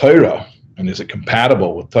 in Torah, and is it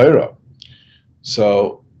compatible with Torah?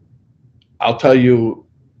 So I'll tell you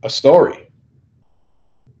a story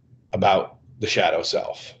about the shadow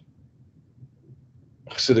self.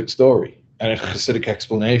 A Hasidic story and a Hasidic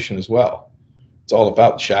explanation as well. It's all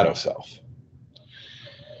about the shadow self.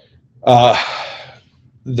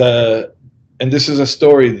 And this is a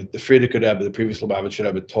story that the Frierdiker Rebbe, the previous Lubavitcher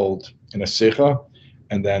Rebbe, told in a Sikha,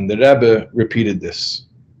 and then the Rebbe repeated the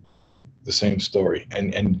same story,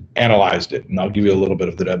 and analyzed it. And I'll give you a little bit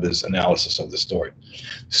of the Rebbe's analysis of the story.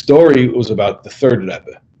 The story was about the third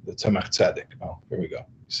Rebbe, the Tzemach Tzedek. Oh, here we go.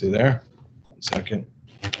 See there? 1 second.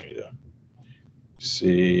 There you go.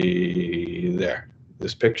 See there,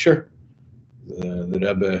 this picture, the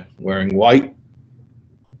Rebbe wearing white,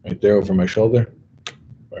 right there over my shoulder.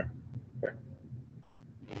 Where?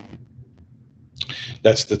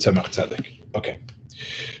 That's the Tzemach Tzedek. Okay,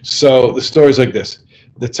 so the story's like this.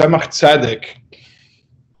 The Tzemach Tzedek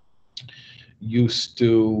used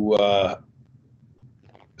to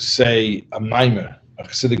say a maimer, a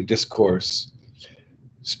Hasidic discourse,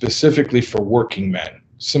 specifically for working men.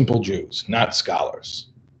 Simple Jews, not scholars.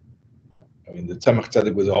 I mean, the Tzemach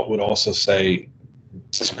Tzedek would also say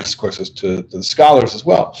discourses to the scholars as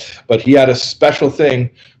well. But he had a special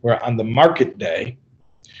thing where on the market day,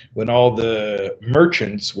 when all the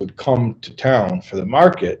merchants would come to town for the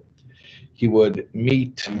market, he would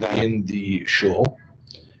meet in the shul,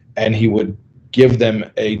 and he would give them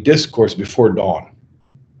a discourse before dawn.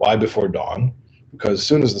 Why before dawn? Because as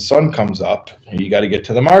soon as the sun comes up, you got to get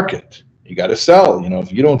to the market. You got to sell.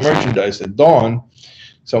 If you don't merchandise at dawn,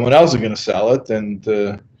 someone else is going to sell it, and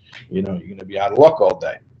you're going to be out of luck all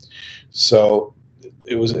day. So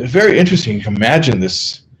it was very interesting. You can imagine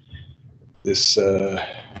this. It's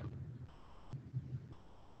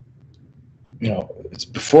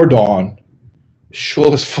before dawn.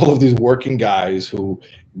 Shul is full of these working guys who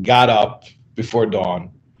got up before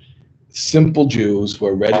dawn, simple Jews who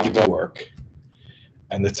are ready to work,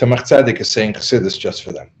 and the Tzemach Tzedek is saying Chassidus just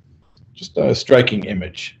for them. Just a striking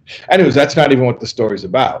image. Anyways, that's not even what the story's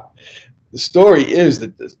about. The story is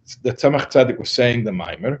that the Tzemach Tzedek was saying the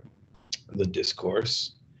maimer, the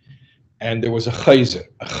discourse, and there was a chayzer.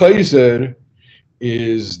 A chayzer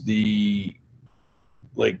is the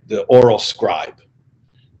oral scribe.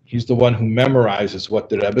 He's the one who memorizes what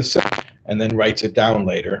the Rebbe said and then writes it down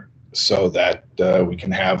later so that we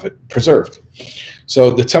can have it preserved.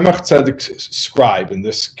 So the Tzemach Tzedek's scribe in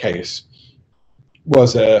this case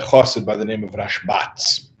was a chassid by the name of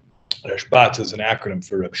Rashbatz. Rashbatz is an acronym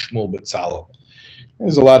for Reb Shmuel Betzalel.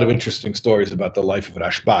 There's a lot of interesting stories about the life of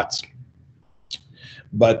Rashbatz.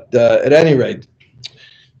 But at any rate,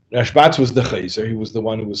 Rashbatz was the chayzer. He was the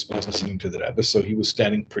one who was supposed to listen to the Rebbe, so he was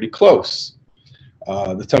standing pretty close.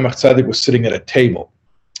 The Tzemach Tzedek was sitting at a table.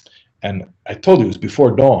 And I told you it was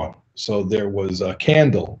before dawn, so there was a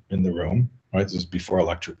candle in the room, right? This is before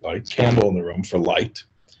electric lights, candle in the room for light.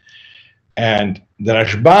 And the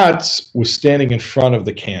Rashbatz was standing in front of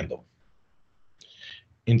the candle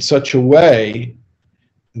in such a way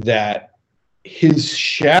that his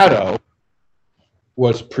shadow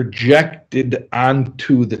was projected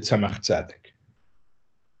onto the Tzemach Tzedek.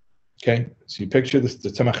 Okay, so you picture this, the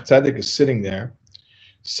Tzemach Tzedek is sitting there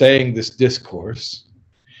saying this discourse.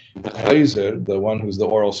 The chayzer, the one who's the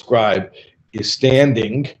oral scribe, is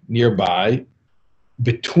standing nearby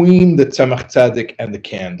between the Tzemach Tzedek and the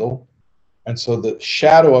candle. And so the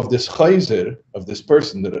shadow of this chayzer, of this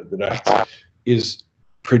person, is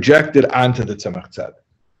projected onto the Tzemach Tzedek.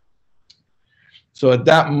 So at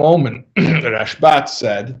that moment, Rashbat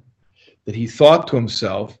said that he thought to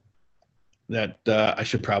himself that I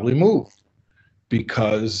should probably move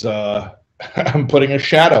because I'm putting a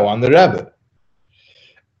shadow on the Rebbe.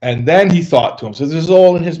 And then he thought to himself, this is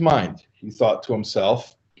all in his mind. He thought to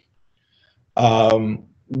himself, well,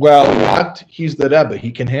 what? He's the Rebbe.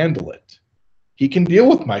 He can handle it. He can deal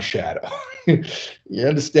with my shadow. You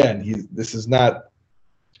understand? This is not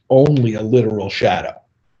only a literal shadow.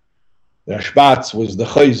 Rashbatz was the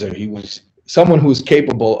chayzer. He was someone who was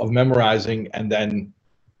capable of memorizing and then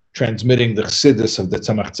transmitting the chassidus of the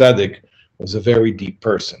Tzemach Tzedek. Was a very deep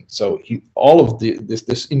person. So all of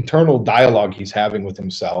this internal dialogue he's having with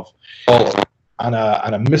himself, on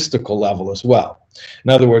a mystical level as well. In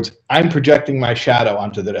other words, I'm projecting my shadow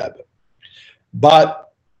onto the Rebbe,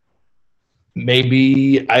 but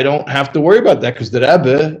maybe I don't have to worry about that because the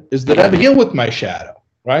Rebbe is the Rebbe. He'll with my shadow,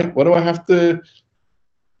 right? What do I have to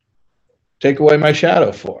take away my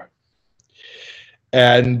shadow for?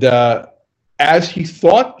 And as he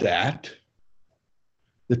thought that,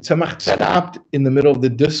 the Tzemach stopped in the middle of the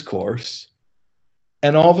discourse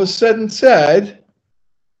and all of a sudden said,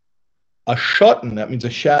 a shatan, that means a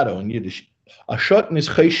shadow in Yiddish. A shatan is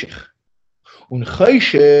chayshich. Und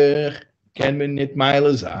chayshich kann man nicht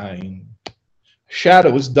meile sein.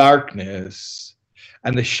 Shadow is darkness.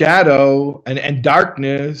 And the shadow and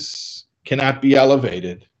darkness cannot be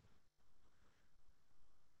elevated.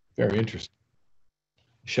 Very interesting.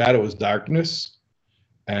 Shadow is darkness.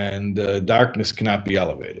 And darkness cannot be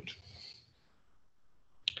elevated.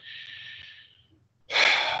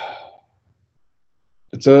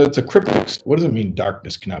 It's a cryptic. What does it mean,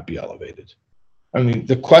 darkness cannot be elevated? I mean,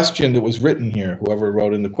 the question that was written here, whoever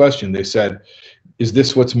wrote in the question, they said, is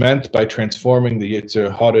this what's meant by transforming the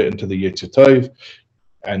Yetzer Hara into the Yetzer Tov?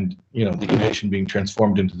 And, the inclination being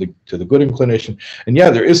transformed into the good inclination. And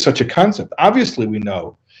yeah, there is such a concept. Obviously, we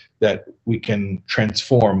know that we can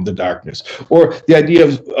transform the darkness. Or the idea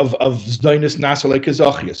of Zdainis Nasale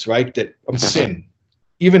Kazachias, right? That of sin.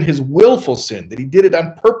 Even his willful sin, that he did it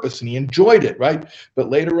on purpose and he enjoyed it, right?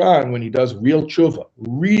 But later on, when he does real tshuva,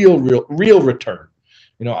 real return,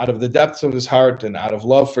 out of the depths of his heart and out of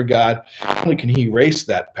love for God, not only can he erase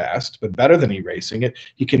that past, but better than erasing it,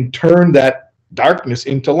 he can turn that darkness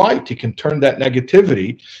into light. He can turn that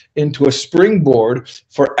negativity into a springboard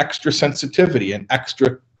for extra sensitivity and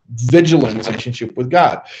extra vigilance relationship with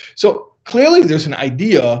God. So clearly there's an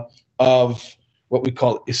idea of what we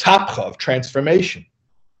call ishapcha, of transformation,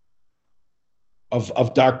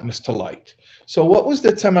 of darkness to light. So what was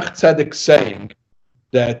the Tzemach Tzedek saying?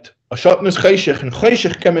 That a shatan is chayshich and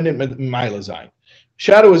chayshich kemen in meile zayin.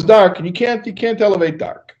 Shadow is dark and you can't elevate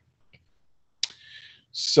dark.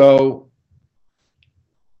 So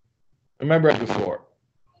remember before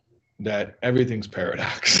that everything's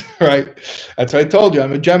paradox, right? That's why I told you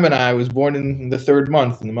I'm a Gemini. I was born in the third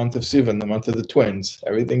month, in the month of Sivan, the month of the twins.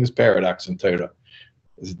 Everything is paradox in Torah.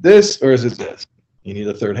 Is it this or is it this? You need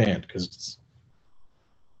a third hand because it's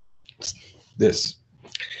this.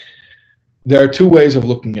 There are two ways of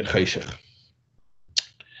looking at chayshich.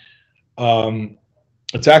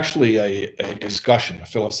 It's actually a discussion, a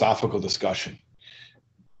philosophical discussion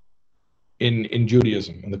in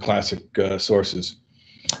Judaism, in the classic sources.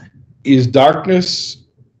 Is darkness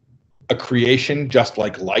a creation just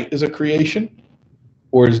like light is a creation?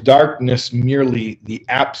 Or is darkness merely the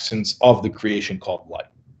absence of the creation called light?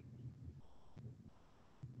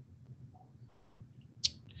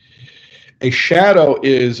 A shadow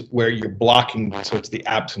is where you're blocking, so it's the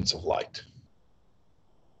absence of light.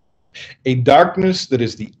 A darkness that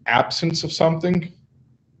is the absence of something,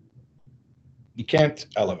 you can't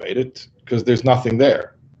elevate it because there's nothing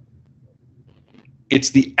there. It's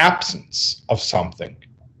the absence of something.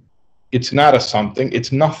 It's not a something,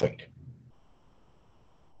 it's nothing.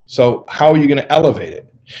 So how are you going to elevate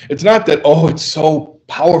it? It's not that, it's so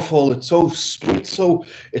powerful, it's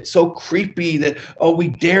so creepy that, we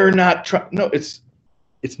dare not try. No, it's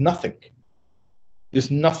nothing.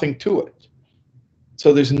 There's nothing to it.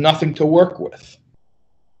 So there's nothing to work with.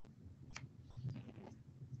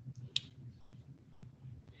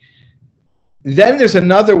 Then there's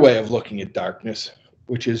another way of looking at darkness,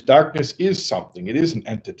 which is darkness is something. It is an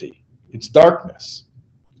entity. It's darkness.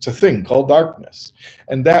 It's a thing called darkness.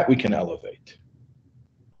 And that we can elevate.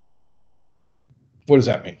 What does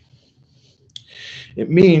that mean? It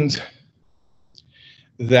means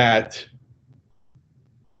that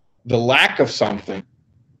the lack of something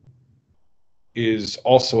is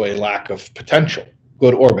also a lack of potential,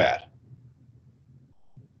 good or bad.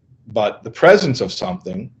 But the presence of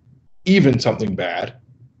something, even something bad,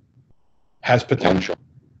 has potential,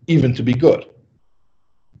 even to be good.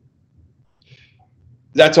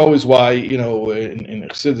 That's always why, you know, in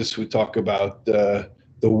Chassidus we talk about the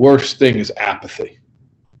worst thing is apathy.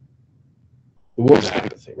 The worst is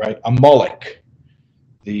apathy, right? Amalek,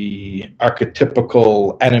 the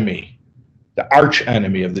archetypical enemy, the arch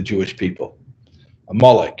enemy of the Jewish people.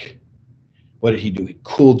 Amalek, what did he do? He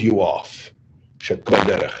cooled you off.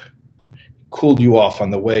 Cooled you off on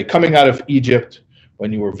the way. Coming out of Egypt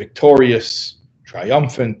when you were victorious,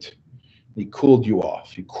 triumphant, he cooled you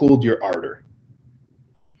off. He cooled your ardor.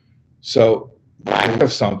 So, lack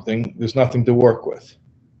of something, there's nothing to work with.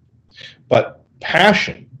 But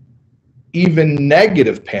passion, even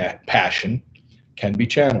negative passion, can be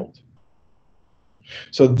channeled.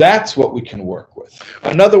 So that's what we can work with.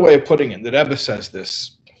 Another way of putting it, the Rebbe says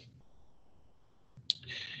this,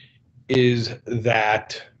 is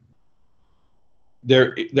that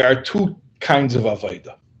there are two kinds of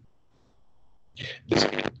avodah.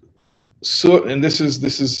 And this is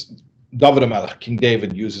David HaMelech, King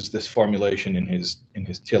David uses this formulation in his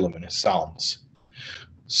Tehillim, in his Psalms.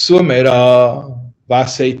 Sumera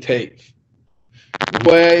v'asei teiv.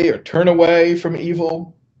 Away or turn away from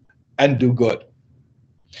evil and do good.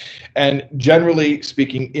 And generally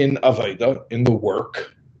speaking, in avodah, in the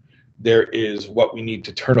work, there is what we need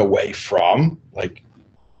to turn away from, like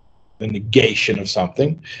the negation of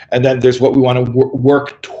something, and then there's what we want to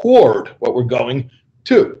work toward, what we're going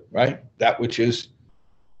to, right? That which is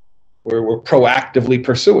where we're proactively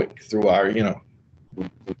pursuing through our, you know,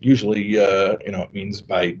 usually, you know, it means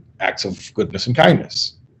by acts of goodness and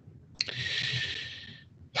kindness.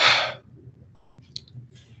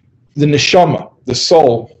 The neshama, the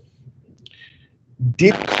soul,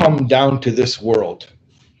 did come down to this world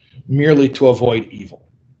merely to avoid evil.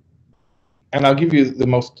 And I'll give you the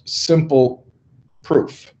most simple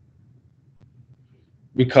proof.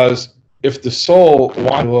 Because if the soul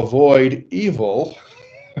wanted to avoid evil,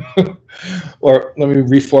 or let me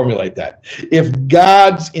reformulate that. If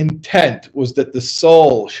God's intent was that the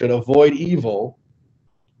soul should avoid evil,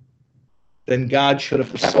 then God should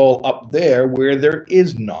have put the soul up there where there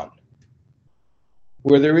is none,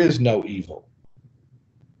 where there is no evil.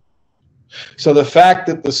 So the fact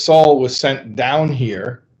that the soul was sent down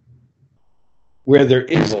here where there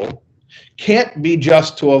is evil can't be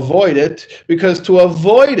just to avoid it, because to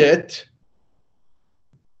avoid it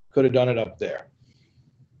could have done it up there.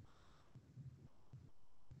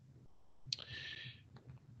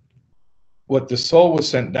 What the soul was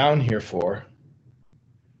sent down here for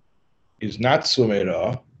is not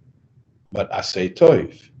sumera, but asei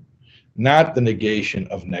toiv, not the negation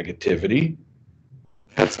of negativity.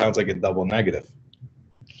 That sounds like a double negative.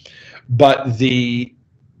 But the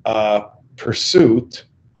pursuit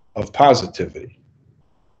of positivity.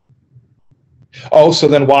 Oh, so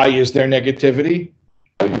then why is there negativity?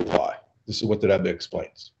 Why? This is what the Rebbe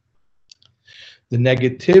explains. The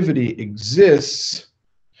negativity exists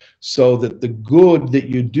so that the good that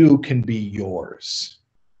you do can be yours.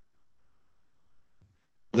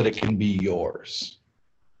 That it can be yours.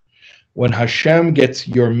 When Hashem gets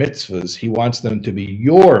your mitzvahs, he wants them to be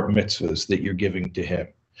your mitzvahs that you're giving to him,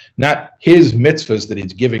 not his mitzvahs that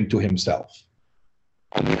he's giving to himself.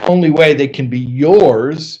 And the only way they can be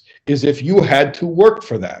yours is if you had to work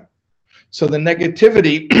for them. So the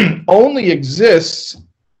negativity only exists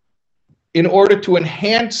in order to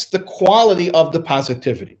enhance the quality of the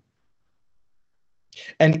positivity.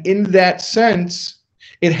 And in that sense,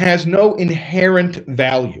 it has no inherent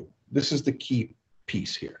value. This is the key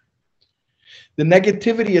piece here. The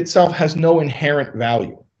negativity itself has no inherent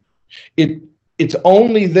value. It's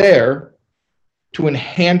only there to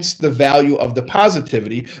enhance the value of the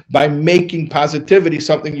positivity by making positivity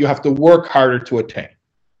something you have to work harder to attain.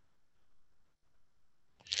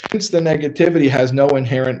 Since the negativity has no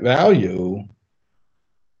inherent value,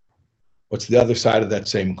 what's the other side of that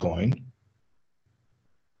same coin?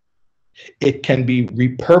 It can be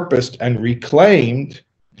repurposed and reclaimed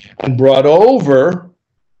and brought over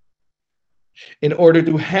in order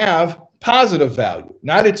to have positive value,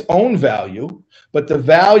 not its own value, but the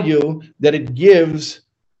value that it gives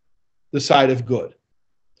the side of good.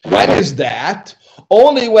 When is that?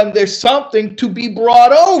 Only when there's something to be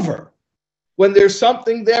brought over, when there's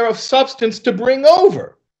something there of substance to bring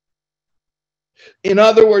over. In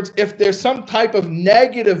other words, if there's some type of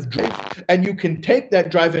negative drive and you can take that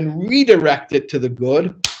drive and redirect it to the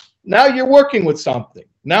good, now you're working with something.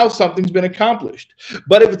 Now something's been accomplished.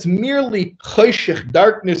 But if it's merely choshech,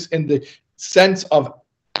 darkness in the sense of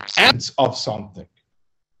absence of something,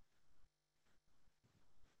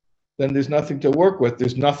 then there's nothing to work with.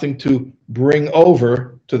 There's nothing to bring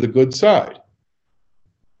over to the good side.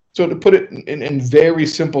 So to put it in very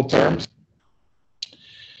simple terms,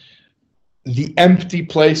 the empty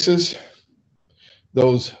places,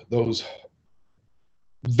 those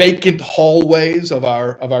vacant hallways of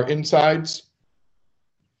our insides,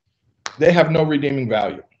 they have no redeeming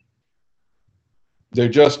value. They're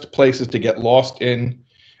just places to get lost in,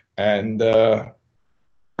 and don't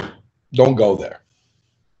go there.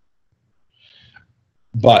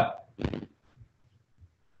 But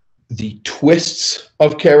the twists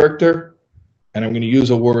of character, and I'm going to use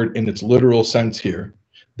a word in its literal sense here,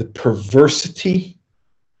 the perversity,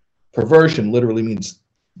 perversion literally means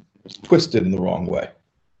twisted in the wrong way.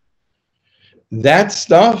 That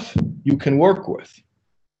stuff you can work with.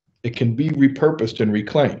 It can be repurposed and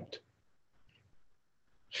reclaimed.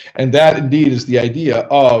 And that indeed is the idea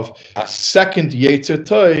of a second Yetzer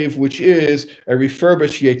Tov, which is a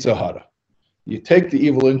refurbished Yetzer Hara. You take the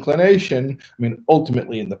evil inclination, I mean,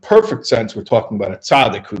 ultimately in the perfect sense, we're talking about a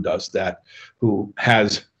tzaddik who does that, who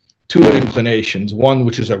has two inclinations, one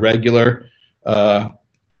which is a regular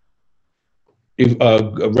good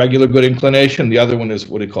inclination, the other one is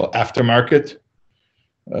what he call aftermarket.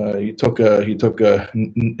 He took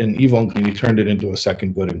an evil inclination and he turned it into a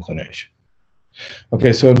second good inclination.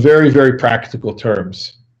 Okay, so in very, very practical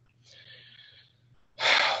terms,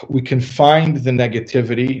 we can find the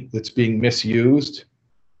negativity that's being misused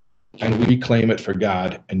and reclaim it for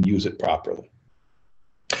God and use it properly.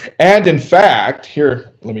 And in fact,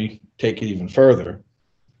 here, let me take it even further.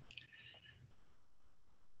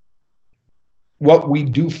 What we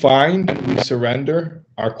do find when we surrender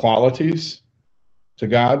our qualities to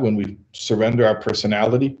God, when we surrender our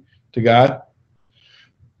personality to God,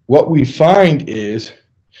 what we find is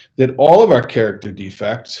that all of our character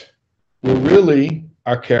defects were really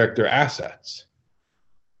our character assets.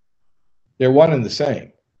 They're one and the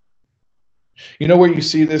same. You know where you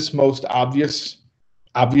see this most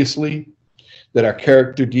obviously, that our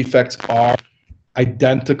character defects are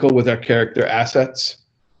identical with our character assets?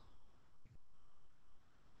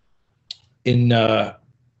 In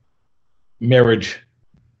marriage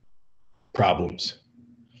problems,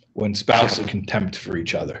 when spouses have contempt for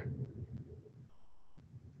each other.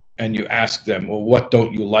 And you ask them, well, what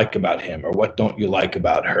don't you like about him, or what don't you like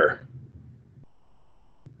about her?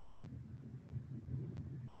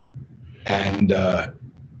 And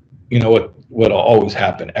you know what'll always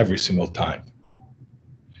happen every single time.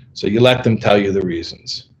 So you let them tell you the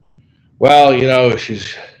reasons. Well, you know,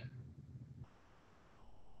 she's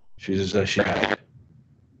and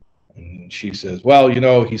she says, well, you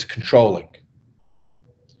know, he's controlling.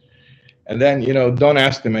 And then, you know, don't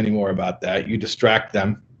ask them any more about that. You distract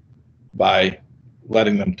them by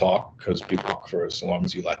letting them talk, because people talk for as long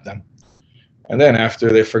as you let them. And then after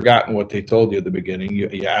they've forgotten what they told you at the beginning, you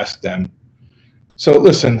ask them, so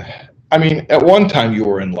listen, I mean, at one time you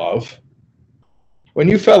were in love. When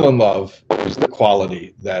you fell in love, what was the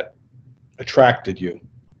quality that attracted you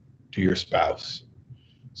to your spouse?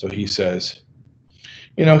 So he says,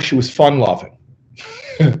 you know, she was fun-loving.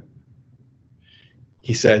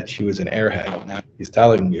 He said she was an airhead. Now he's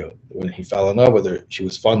telling you when he fell in love with her, she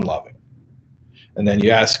was fun-loving. And then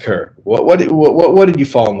you ask her, what did you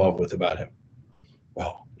fall in love with about him?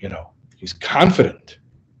 Well, you know, he's confident,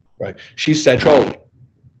 right? She said controlling.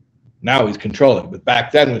 Now he's controlling. But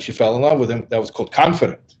back then when she fell in love with him, that was called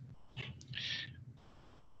confident.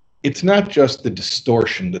 It's not just the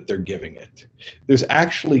distortion that they're giving it. There's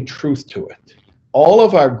actually truth to it. All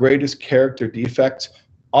of our greatest character defects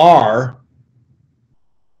are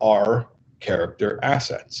our character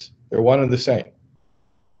assets. They're one and the same.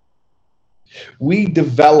 We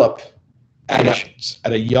develop actions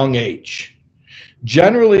at a young age,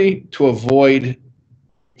 generally to avoid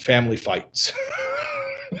family fights.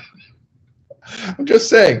 I'm just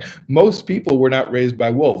saying, most people were not raised by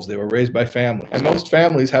wolves. They were raised by families. And most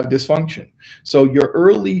families have dysfunction. So your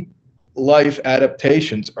early life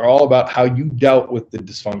adaptations are all about how you dealt with the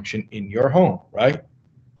dysfunction in your home, right?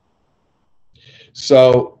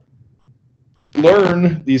 So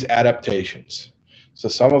learn these adaptations. So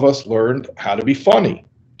some of us learned how to be funny,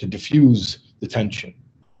 to diffuse the tension.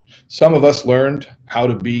 Some of us learned how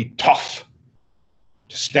to be tough,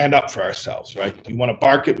 to stand up for ourselves, right? You want to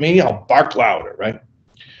bark at me, I'll bark louder, right?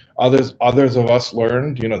 Others of us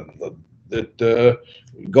learned, you know, that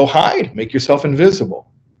go hide, make yourself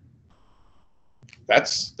invisible.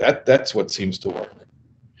 That's what seems to work.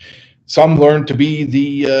 Some learn to be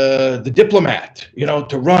the diplomat, you know,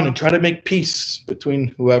 to run and try to make peace between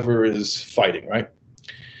whoever is fighting, right?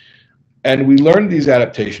 And we learn these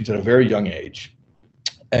adaptations at a very young age,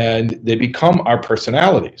 and they become our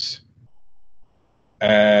personalities.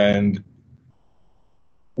 And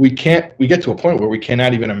we get to a point where we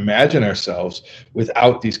cannot even imagine ourselves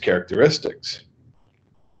without these characteristics.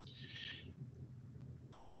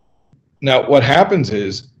 Now, what happens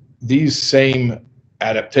is these same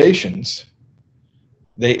adaptations,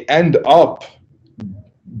 they end up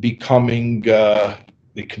becoming,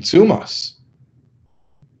 they consume us.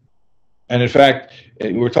 And in fact,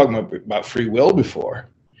 we were talking about free will before.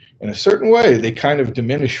 In a certain way, they kind of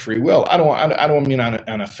diminish free will. I don't mean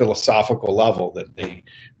on a philosophical level that they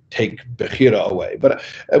take Bechira away. But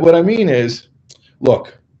what I mean is,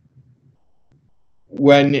 look,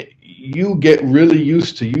 when you get really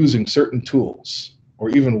used to using certain tools, or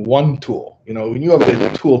even one tool, you know, when you have a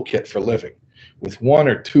toolkit for living with 1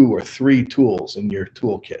 or 2 or 3 tools in your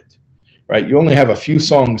toolkit, right? You only have a few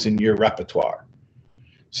songs in your repertoire.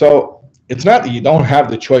 So it's not that you don't have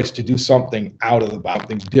the choice to do something out of the box,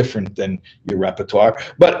 something different than your repertoire,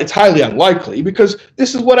 but it's highly unlikely because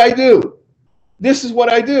this is what I do. This is what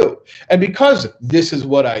I do. And because this is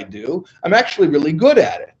what I do, I'm actually really good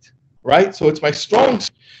at it, right? So it's my strong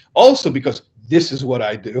suit. Also, because this is what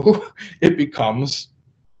I do, it becomes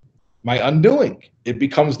my undoing. It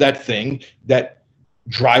becomes that thing that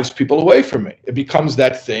drives people away from me. It becomes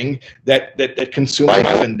that thing that consumes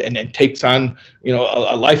life and takes on, you know,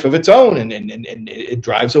 a life of its own, and it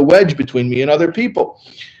drives a wedge between me and other people.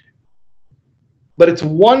 But it's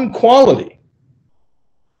one quality.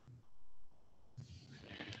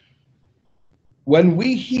 When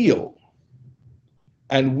we heal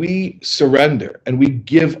and we surrender and we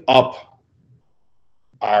give up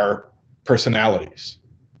our personalities,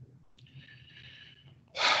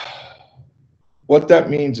 what that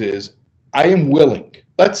means is I am willing.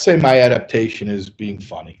 Let's say my adaptation is being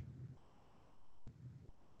funny.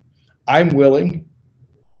 I'm willing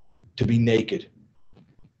to be naked.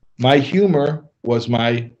 My humor was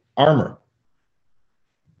my armor.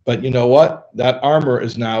 But you know what? That armor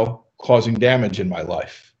is now causing damage in my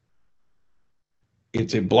life.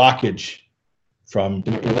 It's a blockage from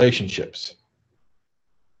relationships.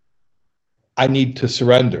 I need to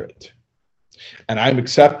surrender it. And I'm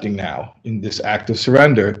accepting now in this act of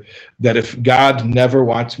surrender that if God never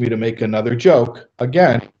wants me to make another joke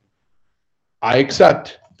again, I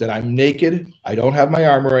accept that I'm naked. I don't have my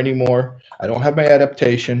armor anymore. I don't have my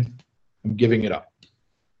adaptation. I'm giving it up.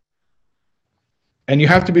 And you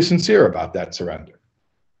have to be sincere about that surrender.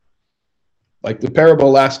 Like the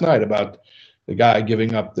parable last night about the guy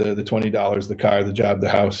giving up the $20, the car, the job, the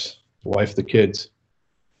house, the wife, the kids.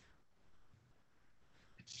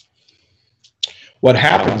 What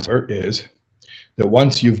happens is that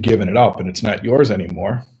once you've given it up and it's not yours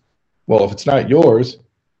anymore, well, if it's not yours,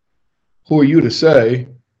 who are you to say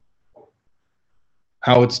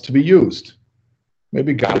how it's to be used?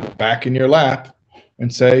 Maybe God put it back in your lap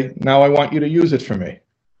and say, now I want you to use it for me.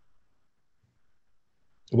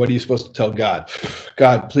 What are you supposed to tell God?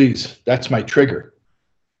 God, please, that's my trigger.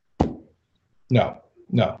 No,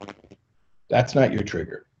 that's not your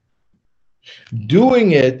trigger.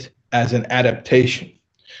 Doing it as an adaptation,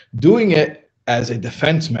 doing it as a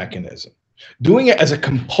defense mechanism, doing it as a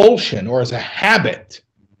compulsion or as a habit,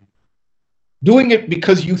 doing it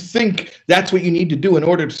because you think that's what you need to do in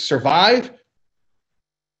order to survive,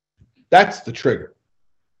 that's the trigger.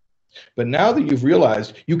 But now that you've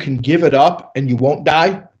realized you can give it up and you won't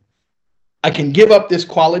die, I can give up this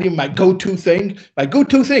quality, my go-to thing,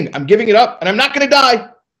 I'm giving it up and I'm not going to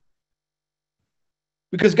die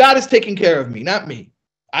because God is taking care of me, not me.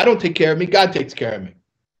 I don't take care of me. God takes care of me.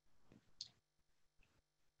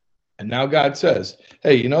 And now God says,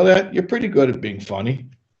 hey, you know that? You're pretty good at being funny.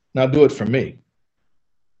 Now do it for me.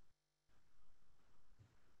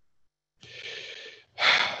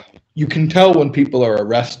 You can tell when people are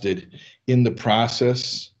arrested in the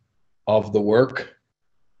process of the work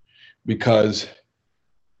because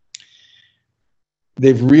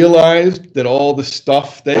they've realized that all the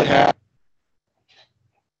stuff they have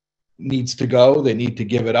needs to go. They need to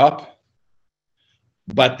give it up,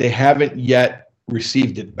 but they haven't yet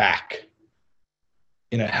received it back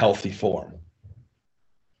in a healthy form.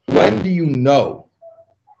 When do you know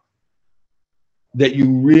that you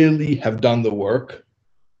really have done the work?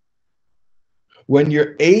 When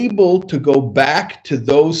you're able to go back to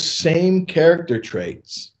those same character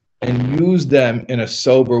traits and use them in a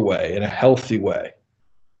sober way, in a healthy way.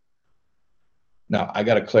 Now, I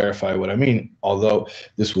got to clarify what I mean. Although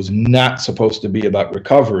this was not supposed to be about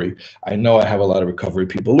recovery, I know I have a lot of recovery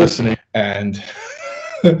people listening, and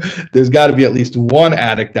there's got to be at least one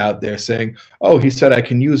addict out there saying, oh, he said I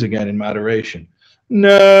can use again in moderation.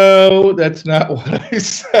 No, that's not what I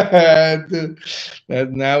said.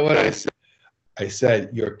 That's not what I said. I said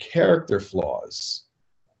your character flaws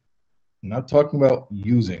I'm not talking about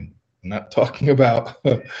using. I'm not talking about,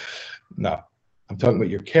 no. I'm talking about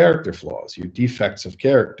your character flaws, your defects of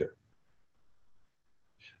character.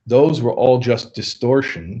 Those were all just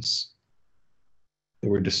distortions. They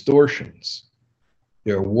were distortions.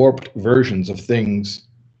 They are warped versions of things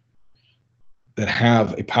that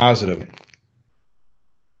have a positive.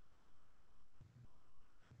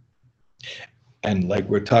 And like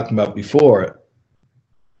we're talking about before,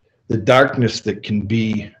 the darkness that can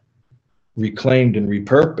be reclaimed and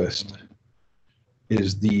repurposed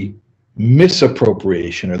is the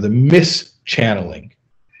misappropriation or the mischanneling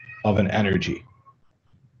of an energy.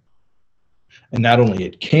 And not only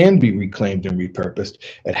it can be reclaimed and repurposed,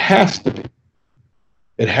 it has to be.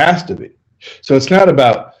 It has to be. So it's not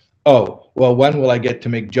about, oh, well, when will I get to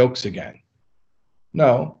make jokes again?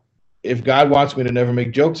 No. If God wants me to never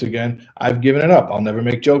make jokes again, I've given it up. I'll never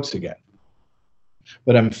make jokes again.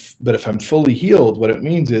 But if I'm fully healed, what it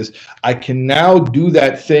means is I can now do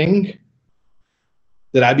that thing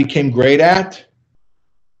that I became great at.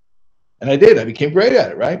 And I did. I became great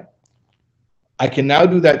at it, right? I can now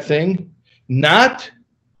do that thing not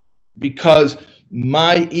because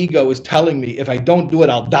my ego is telling me if I don't do it,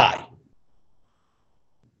 I'll die.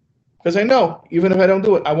 Because I know even if I don't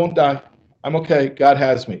do it, I won't die. I'm okay. God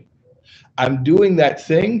has me. I'm doing that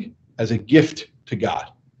thing as a gift to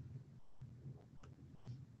God.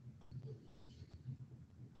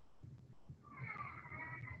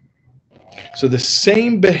 So the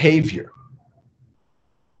same behavior,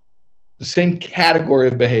 the same category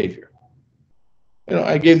of behavior. You know,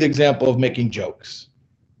 I gave the example of making jokes.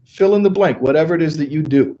 Fill in the blank, whatever it is that you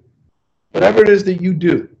do. Whatever it is that you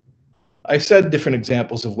do. I said different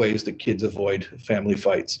examples of ways that kids avoid family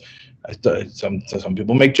fights. Some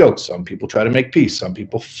people make jokes. Some people try to make peace. Some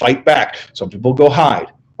people fight back. Some people go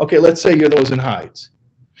hide. Okay, let's say you're those in hides.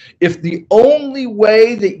 If the only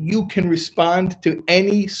way that you can respond to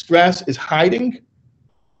any stress is hiding,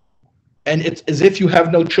 and it's as if you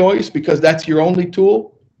have no choice because that's your only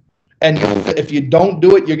tool, and if you don't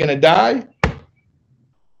do it, you're going to die,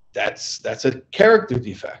 that's a character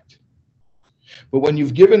defect. But when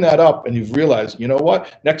you've given that up and you've realized, you know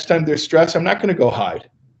what, next time there's stress, I'm not going to go hide.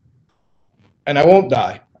 And I won't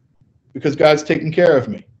die because God's taking care of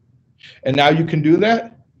me. And now you can do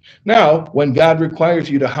that. Now, when God requires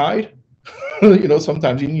you to hide, you know,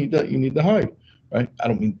 sometimes you need to hide, right? I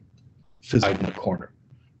don't mean physically hide in the corner.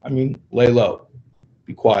 I mean, lay low,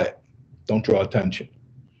 be quiet, don't draw attention.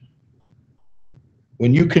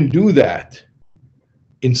 When you can do that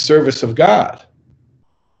in service of God,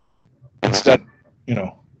 instead, you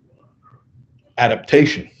know,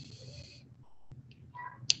 adaptation,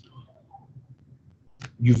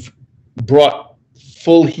 you've brought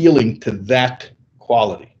full healing to that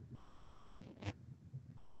quality.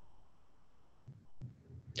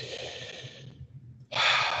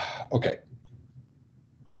 Okay.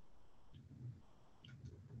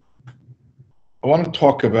 I want to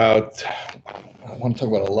talk about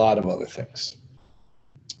a lot of other things.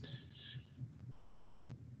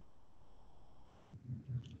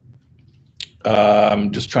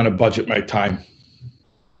 I'm just trying to budget my time.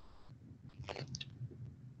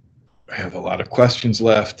 I have a lot of questions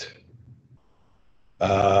left.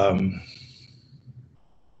 Yeah,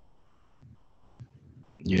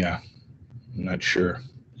 I'm not sure.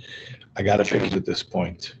 I got to fix it at this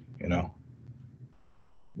point, you know.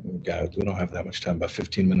 We don't have that much time, about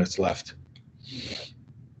 15 minutes left.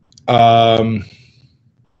 I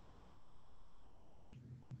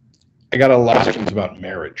got a lot of questions about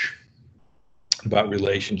marriage, about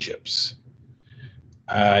relationships.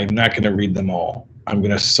 I'm not going to read them all. I'm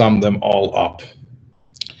going to sum them all up.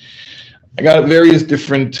 I got various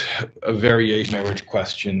different variation marriage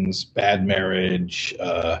questions, bad marriage,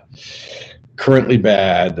 currently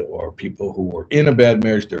bad, or people who were in a bad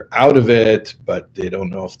marriage, they're out of it, but they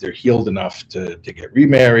don't know if they're healed enough to get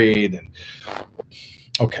remarried. And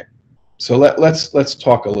okay, so let's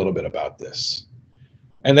talk a little bit about this.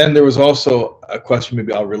 And then there was also a question,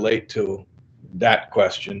 maybe I'll relate to that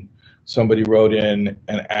question. Somebody wrote in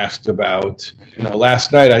and asked about, you know,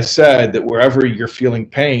 last night I said that wherever you're feeling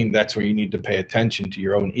pain, that's where you need to pay attention to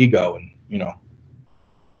your own ego and, you know,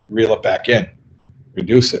 reel it back in,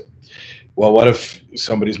 reduce it. Well, what if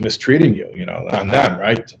somebody's mistreating you, you know, on them,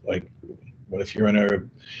 right? Like, what if you're in a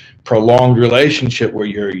prolonged relationship where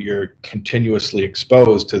you're continuously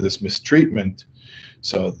exposed to this mistreatment?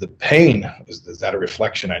 So the pain, is that a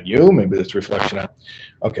reflection on you? Maybe it's a reflection on,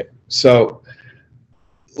 okay. So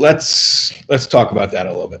let's talk about that a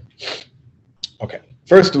little bit. Okay,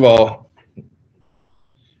 first of all,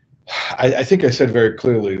 I think I said very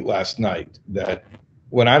clearly last night that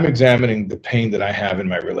when I'm examining the pain that I have in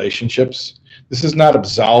my relationships, this is not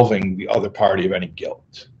absolving the other party of any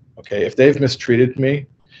guilt. Okay, if they've mistreated me,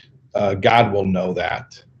 God will know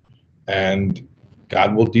that, and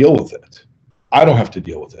God will deal with it. I don't have to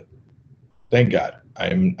deal with it. Thank God.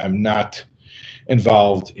 I'm not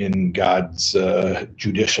involved in God's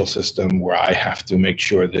judicial system where I have to make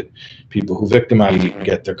sure that people who victimize me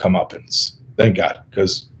get their comeuppance. Thank God,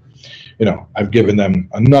 because I've given them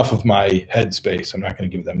enough of my headspace. I'm not going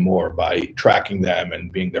to give them more by tracking them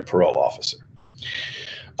and being their parole officer.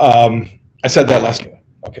 I said that last night.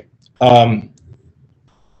 Okay.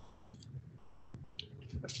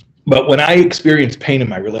 But when I experience pain in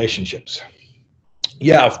my relationships,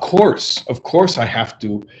 yeah, of course I have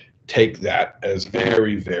to take that as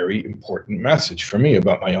very, very important message for me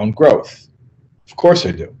about my own growth. Of course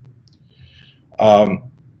I do.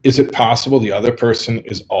 Is it possible the other person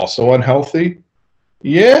is also unhealthy?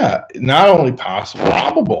 Yeah, not only possible,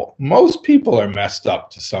 probable. Most people are messed up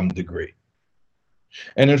to some degree.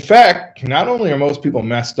 And in fact, not only are most people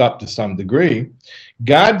messed up to some degree,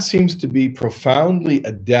 God seems to be profoundly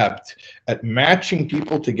adept at matching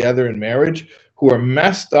people together in marriage who are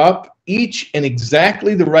messed up, each in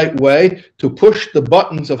exactly the right way to push the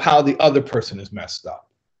buttons of how the other person is messed up.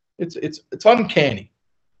 It's uncanny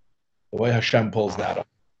the way Hashem pulls that off.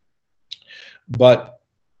 But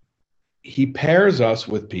he pairs us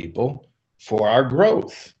with people for our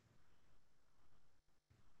growth.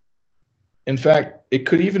 In fact, it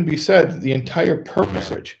could even be said that the entire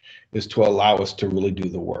purpose is to allow us to really do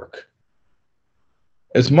the work.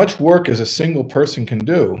 As much work as a single person can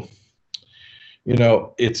do,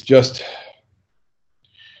 it's just,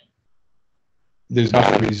 there's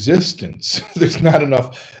not resistance. There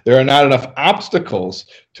are not enough obstacles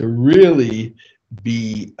to really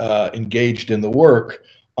be engaged in the work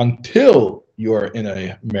until you're in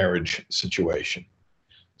a marriage situation.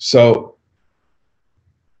 So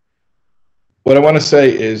what I want to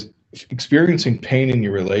say is experiencing pain in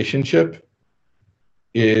your relationship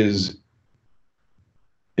is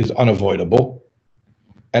unavoidable,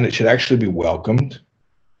 and it should actually be welcomed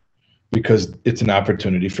because it's an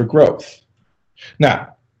opportunity for growth.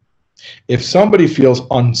 Now, if somebody feels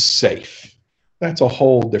unsafe, that's a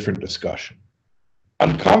whole different discussion.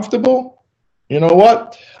 Uncomfortable, you know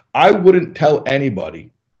what? I wouldn't tell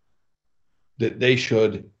anybody that they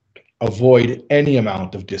should avoid any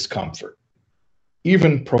amount of discomfort,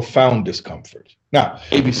 even profound discomfort. Now,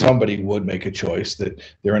 maybe somebody would make a choice that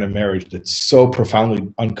they're in a marriage that's so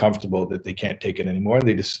profoundly uncomfortable that they can't take it anymore, and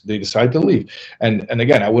they decide to leave. And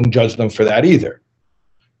again, I wouldn't judge them for that either.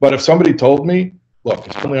 But if somebody told me, look,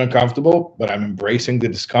 it's really uncomfortable, but I'm embracing the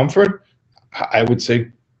discomfort, I would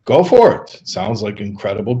say, go for it. It sounds like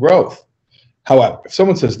incredible growth. However, if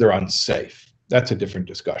someone says they're unsafe, that's a different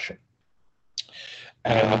discussion.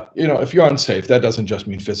 And, if you're unsafe, that doesn't just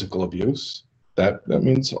mean physical abuse. That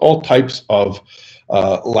means all types of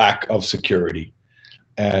lack of security.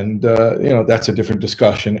 And, that's a different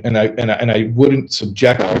discussion. And I wouldn't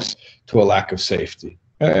subject us to a lack of safety.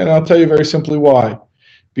 And I'll tell you very simply why.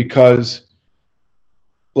 Because,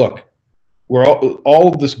 look, all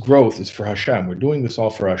of this growth is for Hashem. We're doing this all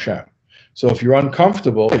for Hashem. So if you're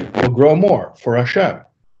uncomfortable, you'll grow more for Hashem.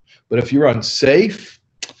 But if you're unsafe,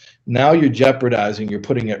 now you're jeopardizing, you're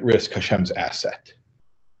putting at risk Hashem's asset.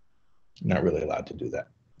 You're not really allowed to do that.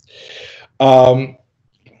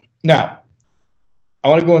 Now, I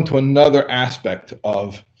want to go into another aspect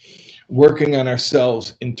of working on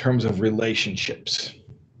ourselves in terms of relationships.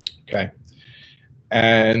 Okay.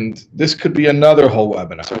 And this could be another whole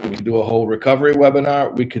webinar. So we could do a whole recovery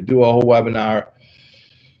webinar. We could do a whole webinar.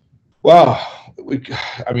 Well,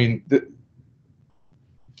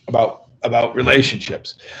 about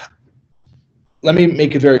relationships. Let me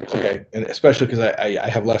make it very clear, and especially because I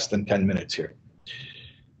have less than 10 minutes here.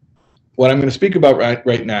 What I'm going to speak about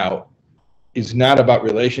right now is not about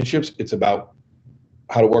relationships. It's about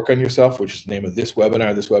how to work on yourself, which is the name of this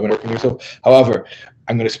webinar, Working on Yourself. However,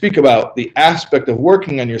 I'm going to speak about the aspect of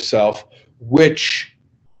working on yourself which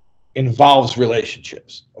involves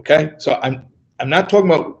relationships, okay? So I'm not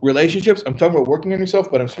talking about relationships. I'm talking about working on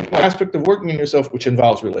yourself, but I'm speaking about the aspect of working on yourself which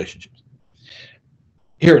involves relationships.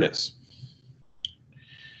 Here it is.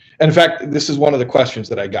 And in fact, this is one of the questions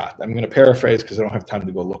that I got. I'm going to paraphrase because I don't have time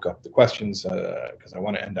to go look up the questions because I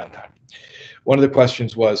want to end on time. One of the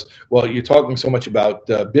questions was, well, you're talking so much about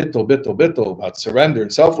bittul, about surrender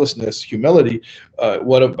and selflessness, humility.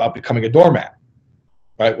 What about becoming a doormat,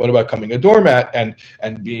 right? What about becoming a doormat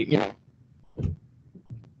and being,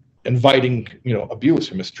 inviting,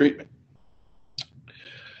 abuse or mistreatment?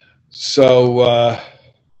 So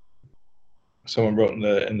Someone wrote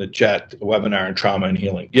in the chat, webinar on trauma and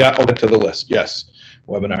healing. Yeah, I'll get to the list. Yes,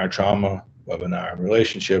 webinar on trauma, webinar on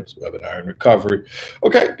relationships, webinar on recovery.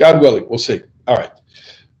 Okay, God willing, we'll see. All right.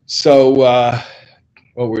 So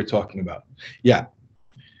what were we talking about? Yeah,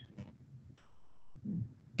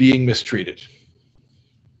 being mistreated.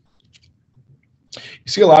 You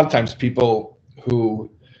see a lot of times people who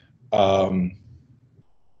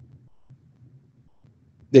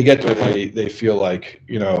they get to it, they feel like,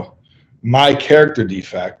 you know, my character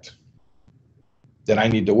defect that I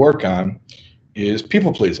need to work on is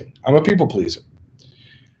people pleasing. I'm a people pleaser.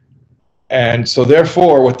 And so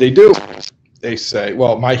therefore what they do, they say,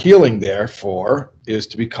 well, my healing therefore is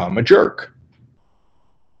to become a jerk.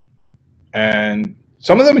 And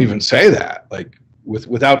some of them even say that, like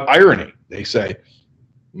without irony. They say,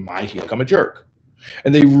 my healing, become a jerk.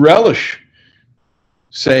 And they relish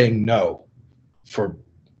saying no for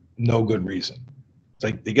no good reason. It's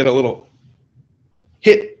like they get a little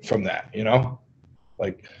hit from that, you know,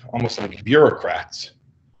 like almost like bureaucrats,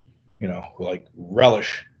 you know, who like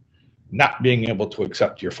relish not being able to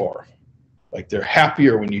accept your form. Like they're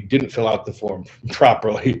happier when you didn't fill out the form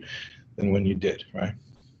properly than when you did, right?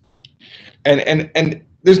 And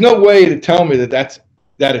there's no way to tell me that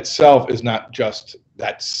that itself is not just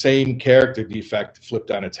that same character defect flipped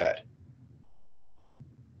on its head.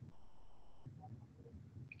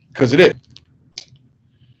 Because it is.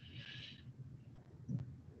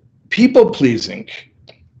 People pleasing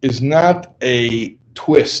is not a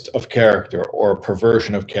twist of character or a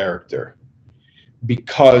perversion of character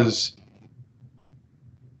because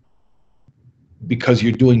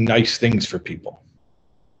you're doing nice things for people.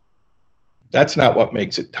 That's not what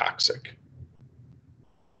makes it toxic.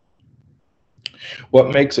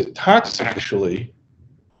 What makes it toxic, actually,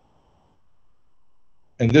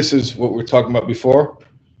 and this is what we were talking about before,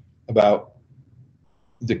 about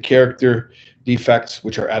the character defects,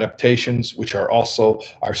 which are adaptations, which are also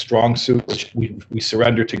our strong suits, which we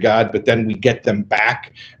surrender to God, but then we get them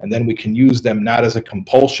back, and then we can use them not as a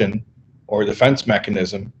compulsion or a defense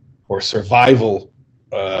mechanism or survival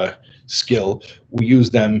skill. We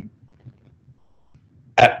use them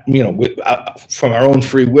at, you know, from our own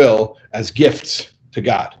free will as gifts to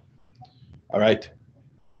God. All right.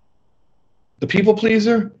 The people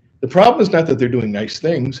pleaser, the problem is not that they're doing nice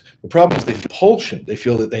things. The problem is the compulsion. They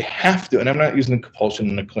feel that they have to, and I'm not using compulsion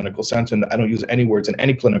in a clinical sense, and I don't use any words in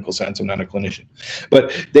any clinical sense. I'm not a clinician.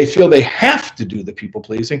 But they feel they have to do the people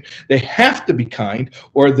pleasing. They have to be kind,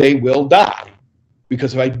 or they will die.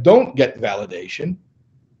 Because if I don't get validation,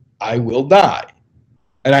 I will die.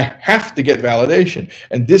 And I have to get validation.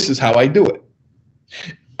 And this is how I do it.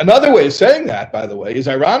 Another way of saying that, by the way, is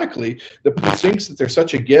ironically, the person thinks that they're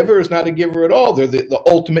such a giver is not a giver at all. They're the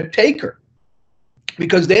ultimate taker.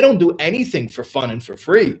 Because they don't do anything for fun and for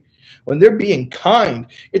free. When they're being kind,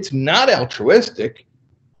 it's not altruistic.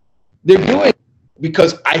 They're doing it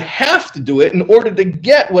because I have to do it in order to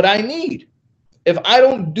get what I need. If I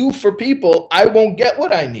don't do for people, I won't get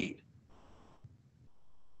what I need.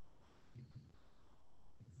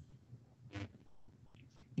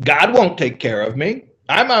 God won't take care of me.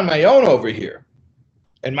 I'm on my own over here.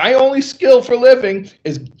 And my only skill for living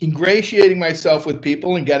is ingratiating myself with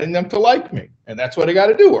people and getting them to like me. And that's what I got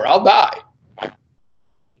to do, or I'll die.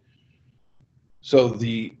 So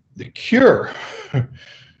the cure,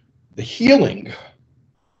 the healing,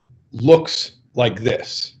 looks like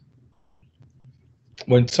this.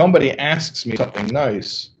 When somebody asks me something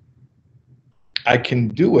nice, I can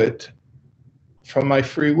do it from my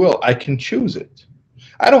free will. I can choose it.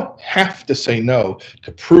 I don't have to say no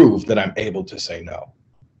to prove that I'm able to say no.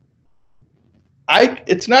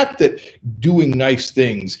 It's not that doing nice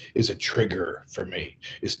things is a trigger for me,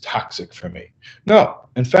 is toxic for me. No,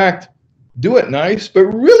 in fact, do it nice, but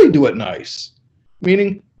really do it nice,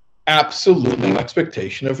 meaning absolutely no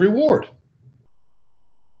expectation of reward.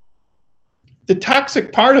 The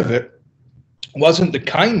toxic part of it wasn't the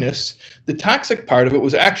kindness. The toxic part of it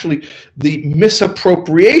was actually the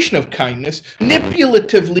misappropriation of kindness,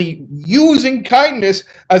 manipulatively using kindness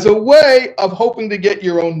as a way of hoping to get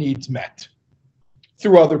your own needs met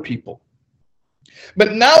through other people.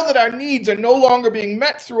 But now that our needs are no longer being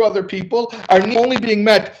met through other people, are only being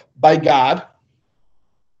met by God,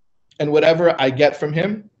 and whatever I get from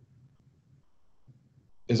him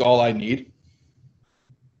is all I need.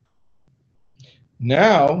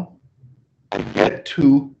 Now I get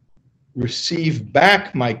to receive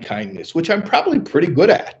back my kindness, which I'm probably pretty good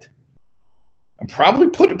at. I'm probably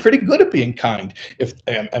pretty good at being kind. If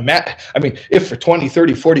for 20,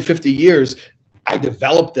 30, 40, 50 years, I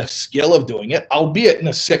developed the skill of doing it, albeit in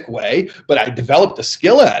a sick way, but I developed a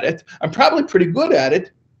skill at it. I'm probably pretty good at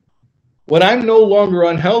it. When I'm no longer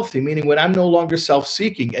unhealthy, meaning when I'm no longer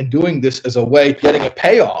self-seeking and doing this as a way of getting a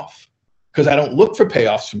payoff, because I don't look for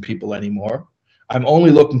payoffs from people anymore. I'm only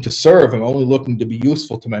looking to serve. I'm only looking to be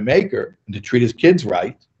useful to my maker and to treat his kids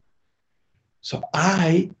right. So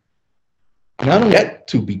I not only get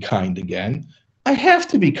to be kind again, I have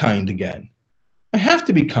to be kind again. I have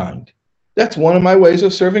to be kind. That's one of my ways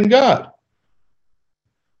of serving God.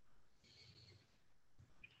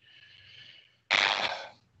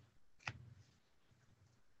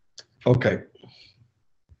 Okay.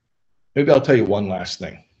 Maybe I'll tell you one last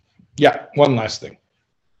thing. Yeah, one last thing.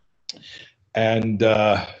 And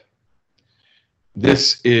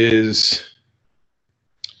this is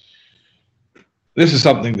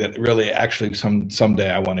something that really actually someday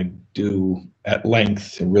I want to do at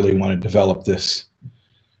length and really want to develop this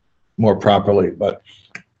more properly. But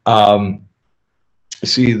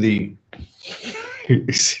see the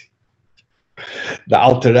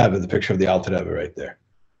Alter Rebbe, the picture of the Alter Rebbe right there.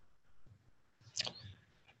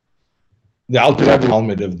 The Alter Rebbe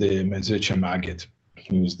Talmud of the Mezritcher Maggid.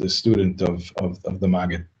 He was the student of the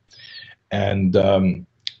Maggid. And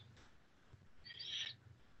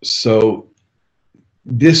so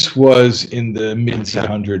this was in the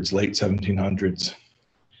mid-1700s, late 1700s.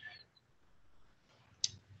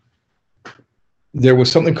 There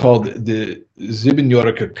was something called the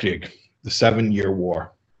Siebenjähriger Krieg, the 7-Year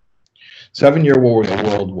War. 7-Year War was a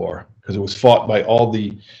world war because it was fought by all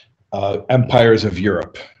the empires of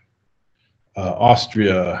Europe.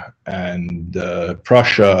 Austria and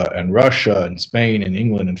Prussia and Russia and Spain and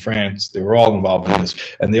England and France, they were all involved in this.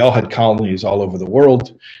 And they all had colonies all over the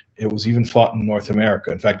world. It was even fought in North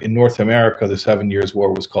America. In fact, in North America, the 7 Years'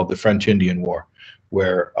 War was called the French-Indian War,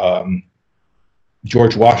 where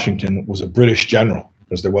George Washington was a British general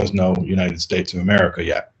because there was no United States of America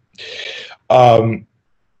yet.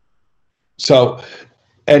 So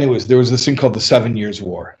anyways, there was this thing called the 7 Years'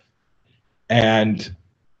 War. And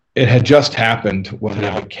it had just happened when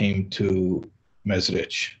it came to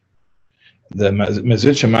Mezrich. The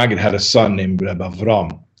Mezritcher Maggid had a son named Rebbe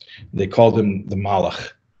Avram. They called him the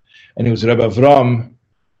Malach. And it was Rebbe Avram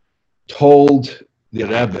told the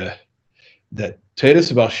Rebbe that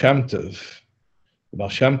Teres Baal Shem Tov, Baal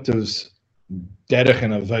Shem Tov's derech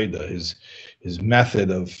and avodah, his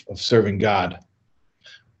method of serving God,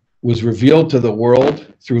 was revealed to the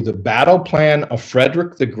world through the battle plan of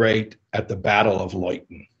Frederick the Great at the Battle of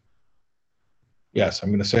Leuthen. Yes, I'm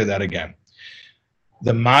going to say that again.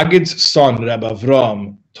 The Maggid's son, Rebbe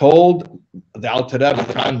Avram, told the Alter Rebbe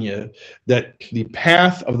Tanya that the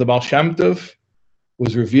path of the Baal Shem Tov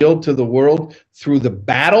was revealed to the world through the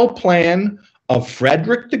battle plan of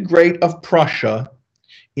Frederick the Great of Prussia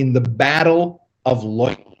in the Battle of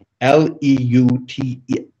Leuthen. L-E-U-T-H-E-N.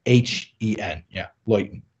 Yeah,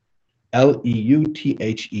 Leuthen.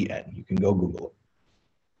 L-E-U-T-H-E-N. You can go Google it.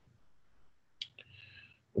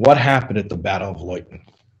 What happened at the Battle of Leuthen?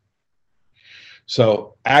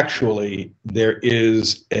 So actually,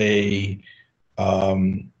 there's a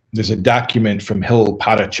document from Hillel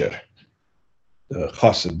Paracher, the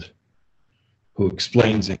Chassid, who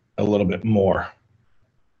explains it a little bit more.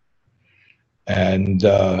 And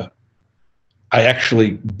I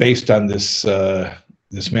actually, based on this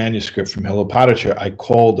this manuscript from Hillel Paracher, I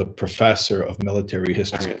called a professor of military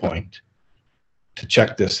history Point to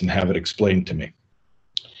check this and have it explained to me.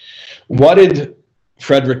 What did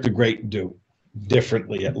Frederick the Great do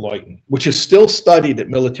differently at Leuthen, which is still studied at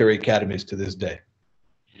military academies to this day?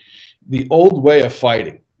 The old way of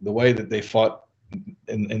fighting, the way that they fought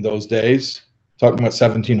in those days, talking about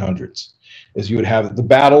 1700s, is you would have the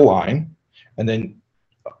battle line, and then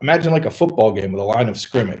imagine like a football game with a line of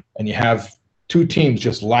scrimmage, and you have two teams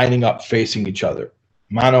just lining up facing each other,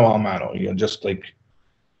 mano a mano, you know, just like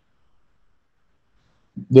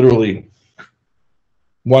literally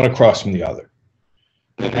one across from the other.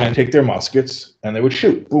 And take their muskets, and they would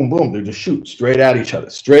shoot. Boom, boom. They would just shoot straight at each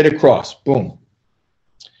other, straight across. Boom.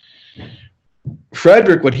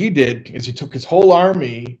 Frederick, what he did is he took his whole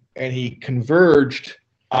army and he converged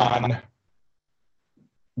on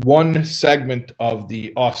one segment of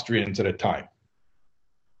the Austrians at a time.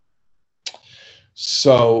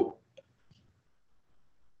 So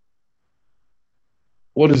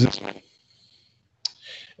what does it mean?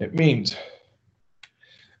 It means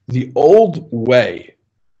the old way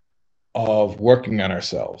of working on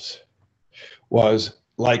ourselves was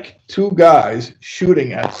like two guys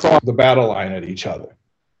shooting at the battle line at each other.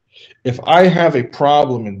 If I have a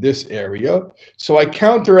problem in this area, so I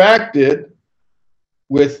counteract it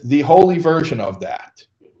with the holy version of that,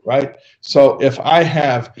 right? So if I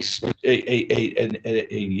have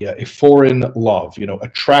a foreign love, you know,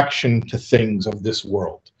 attraction to things of this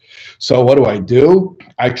world, So what do?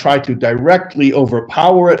 I try to directly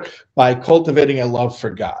overpower it by cultivating a love for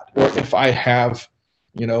God. Or if I have,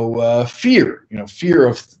 fear, fear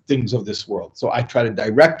of things of this world. So I try to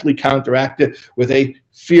directly counteract it with a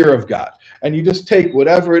fear of God. And you just take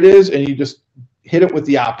whatever it is and you just hit it with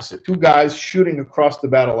the opposite. Two guys shooting across the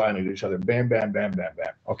battle line at each other. Bam, bam, bam, bam,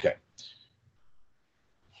 bam. Okay.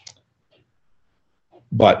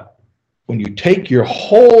 But when you take your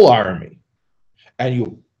whole army and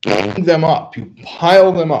you bring them up, you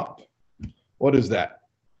pile them up, what is that?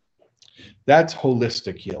 That's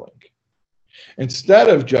holistic healing. Instead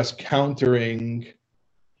of just countering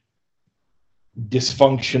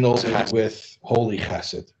dysfunctional with holy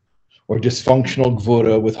chesed or dysfunctional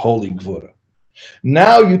gvura with holy gvura.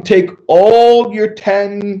 Now you take all your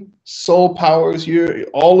 10 soul powers,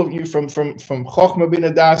 all of you from Chochmah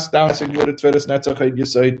Bina Das down to Gvura Tveres Netzach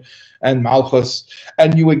Yesod and Malchus,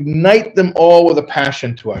 and you ignite them all with a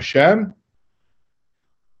passion to Hashem,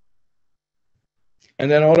 and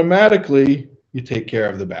then automatically you take care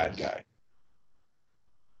of the bad guy.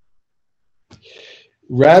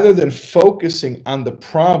 Rather than focusing on the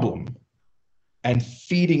problem and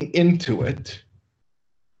feeding into it,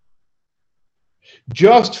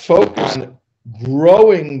 just focus on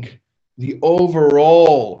growing the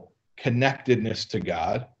overall connectedness to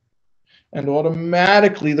God, and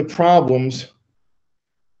automatically the problems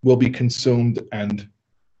will be consumed and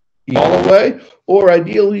fall away, or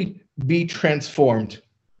ideally be transformed,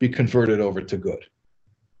 be converted over to good.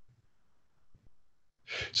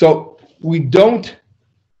 So we don't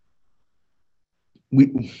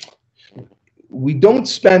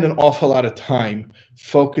spend an awful lot of time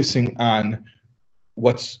focusing on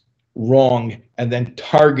what's wrong and then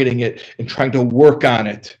targeting it and trying to work on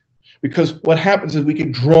it. Because what happens is we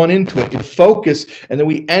get drawn into it and focus, and then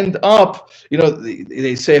we end up,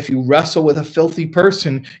 they say if you wrestle with a filthy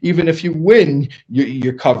person, even if you win,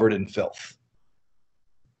 you're covered in filth.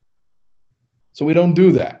 So we don't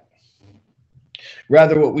do that.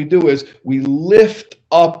 Rather, what we do is we lift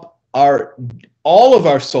up all of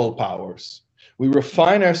our soul powers. We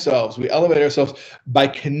refine ourselves, we elevate ourselves by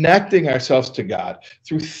connecting ourselves to God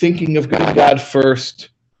through thinking of God first,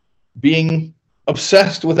 being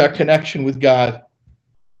obsessed with our connection with God,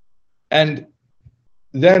 and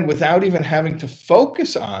then without even having to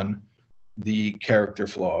focus on the character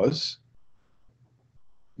flaws,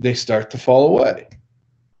 they start to fall away.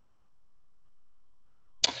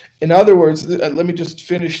 In other words, let me just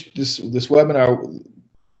finish this webinar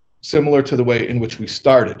similar to the way in which we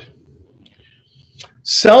started.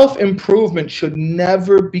 Self-improvement should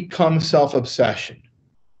never become self-obsession.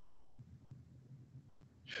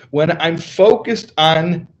 When I'm focused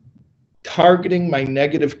on targeting my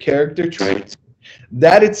negative character traits,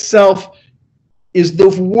 that itself is the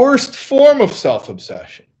worst form of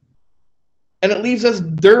self-obsession. And it leaves us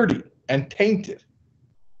dirty and tainted.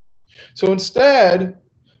 So instead,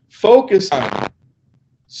 focus on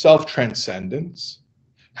self-transcendence,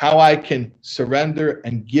 how I can surrender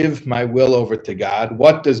and give my will over to God.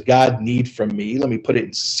 What does God need from me? Let me put it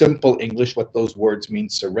in simple English, what those words mean,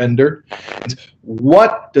 surrender.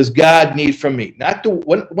 What does God need from me? Not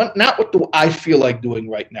what do I feel like doing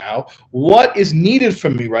right now. What is needed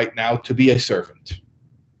from me right now to be a servant?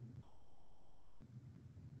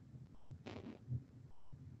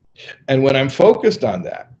 And when I'm focused on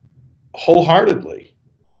that wholeheartedly,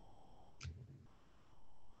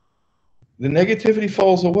 the negativity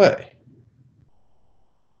falls away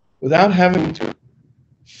without having to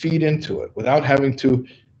feed into it, without having to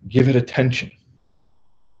give it attention.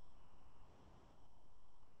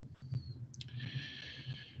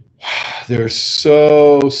 There's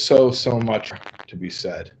so much to be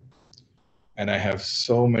said. And I have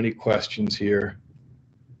so many questions here.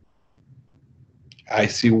 I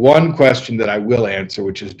see one question that I will answer,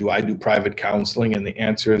 which is, do I do private counseling? And the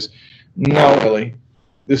answer is, no, really.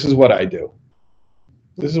 This is what I do.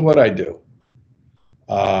 This is what I do.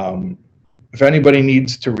 If anybody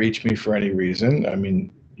needs to reach me for any reason, I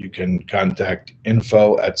mean, you can contact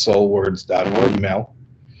info@soulwords.org, email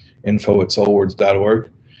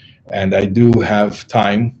info@soulwords.org. And I do have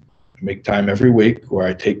time, I make time every week where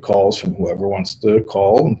I take calls from whoever wants to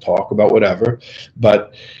call and talk about whatever.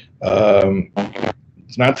 But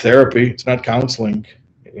it's not therapy. It's not counseling.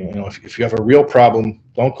 If you have a real problem,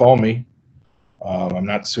 don't call me. I'm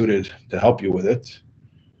not suited to help you with it.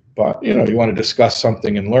 But, you want to discuss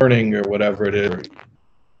something in learning or whatever it is, or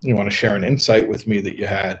you want to share an insight with me that you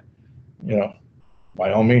had,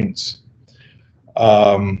 by all means.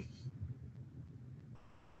 What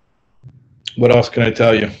else can I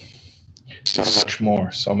tell you?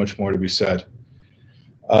 So much more to be said.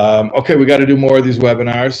 Okay, we got to do more of these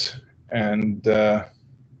webinars, and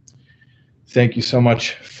thank you so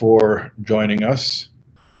much for joining us.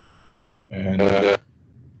 And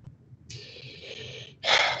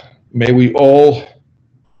may we all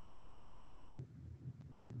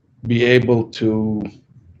be able to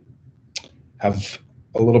have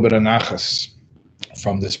a little bit of nachas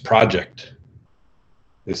from this project,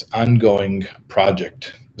 this ongoing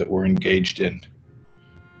project that we're engaged in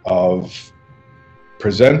of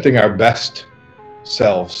presenting our best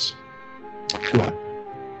selves. Go on.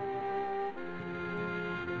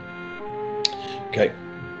 Okay,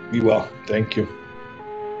 be well. Thank you.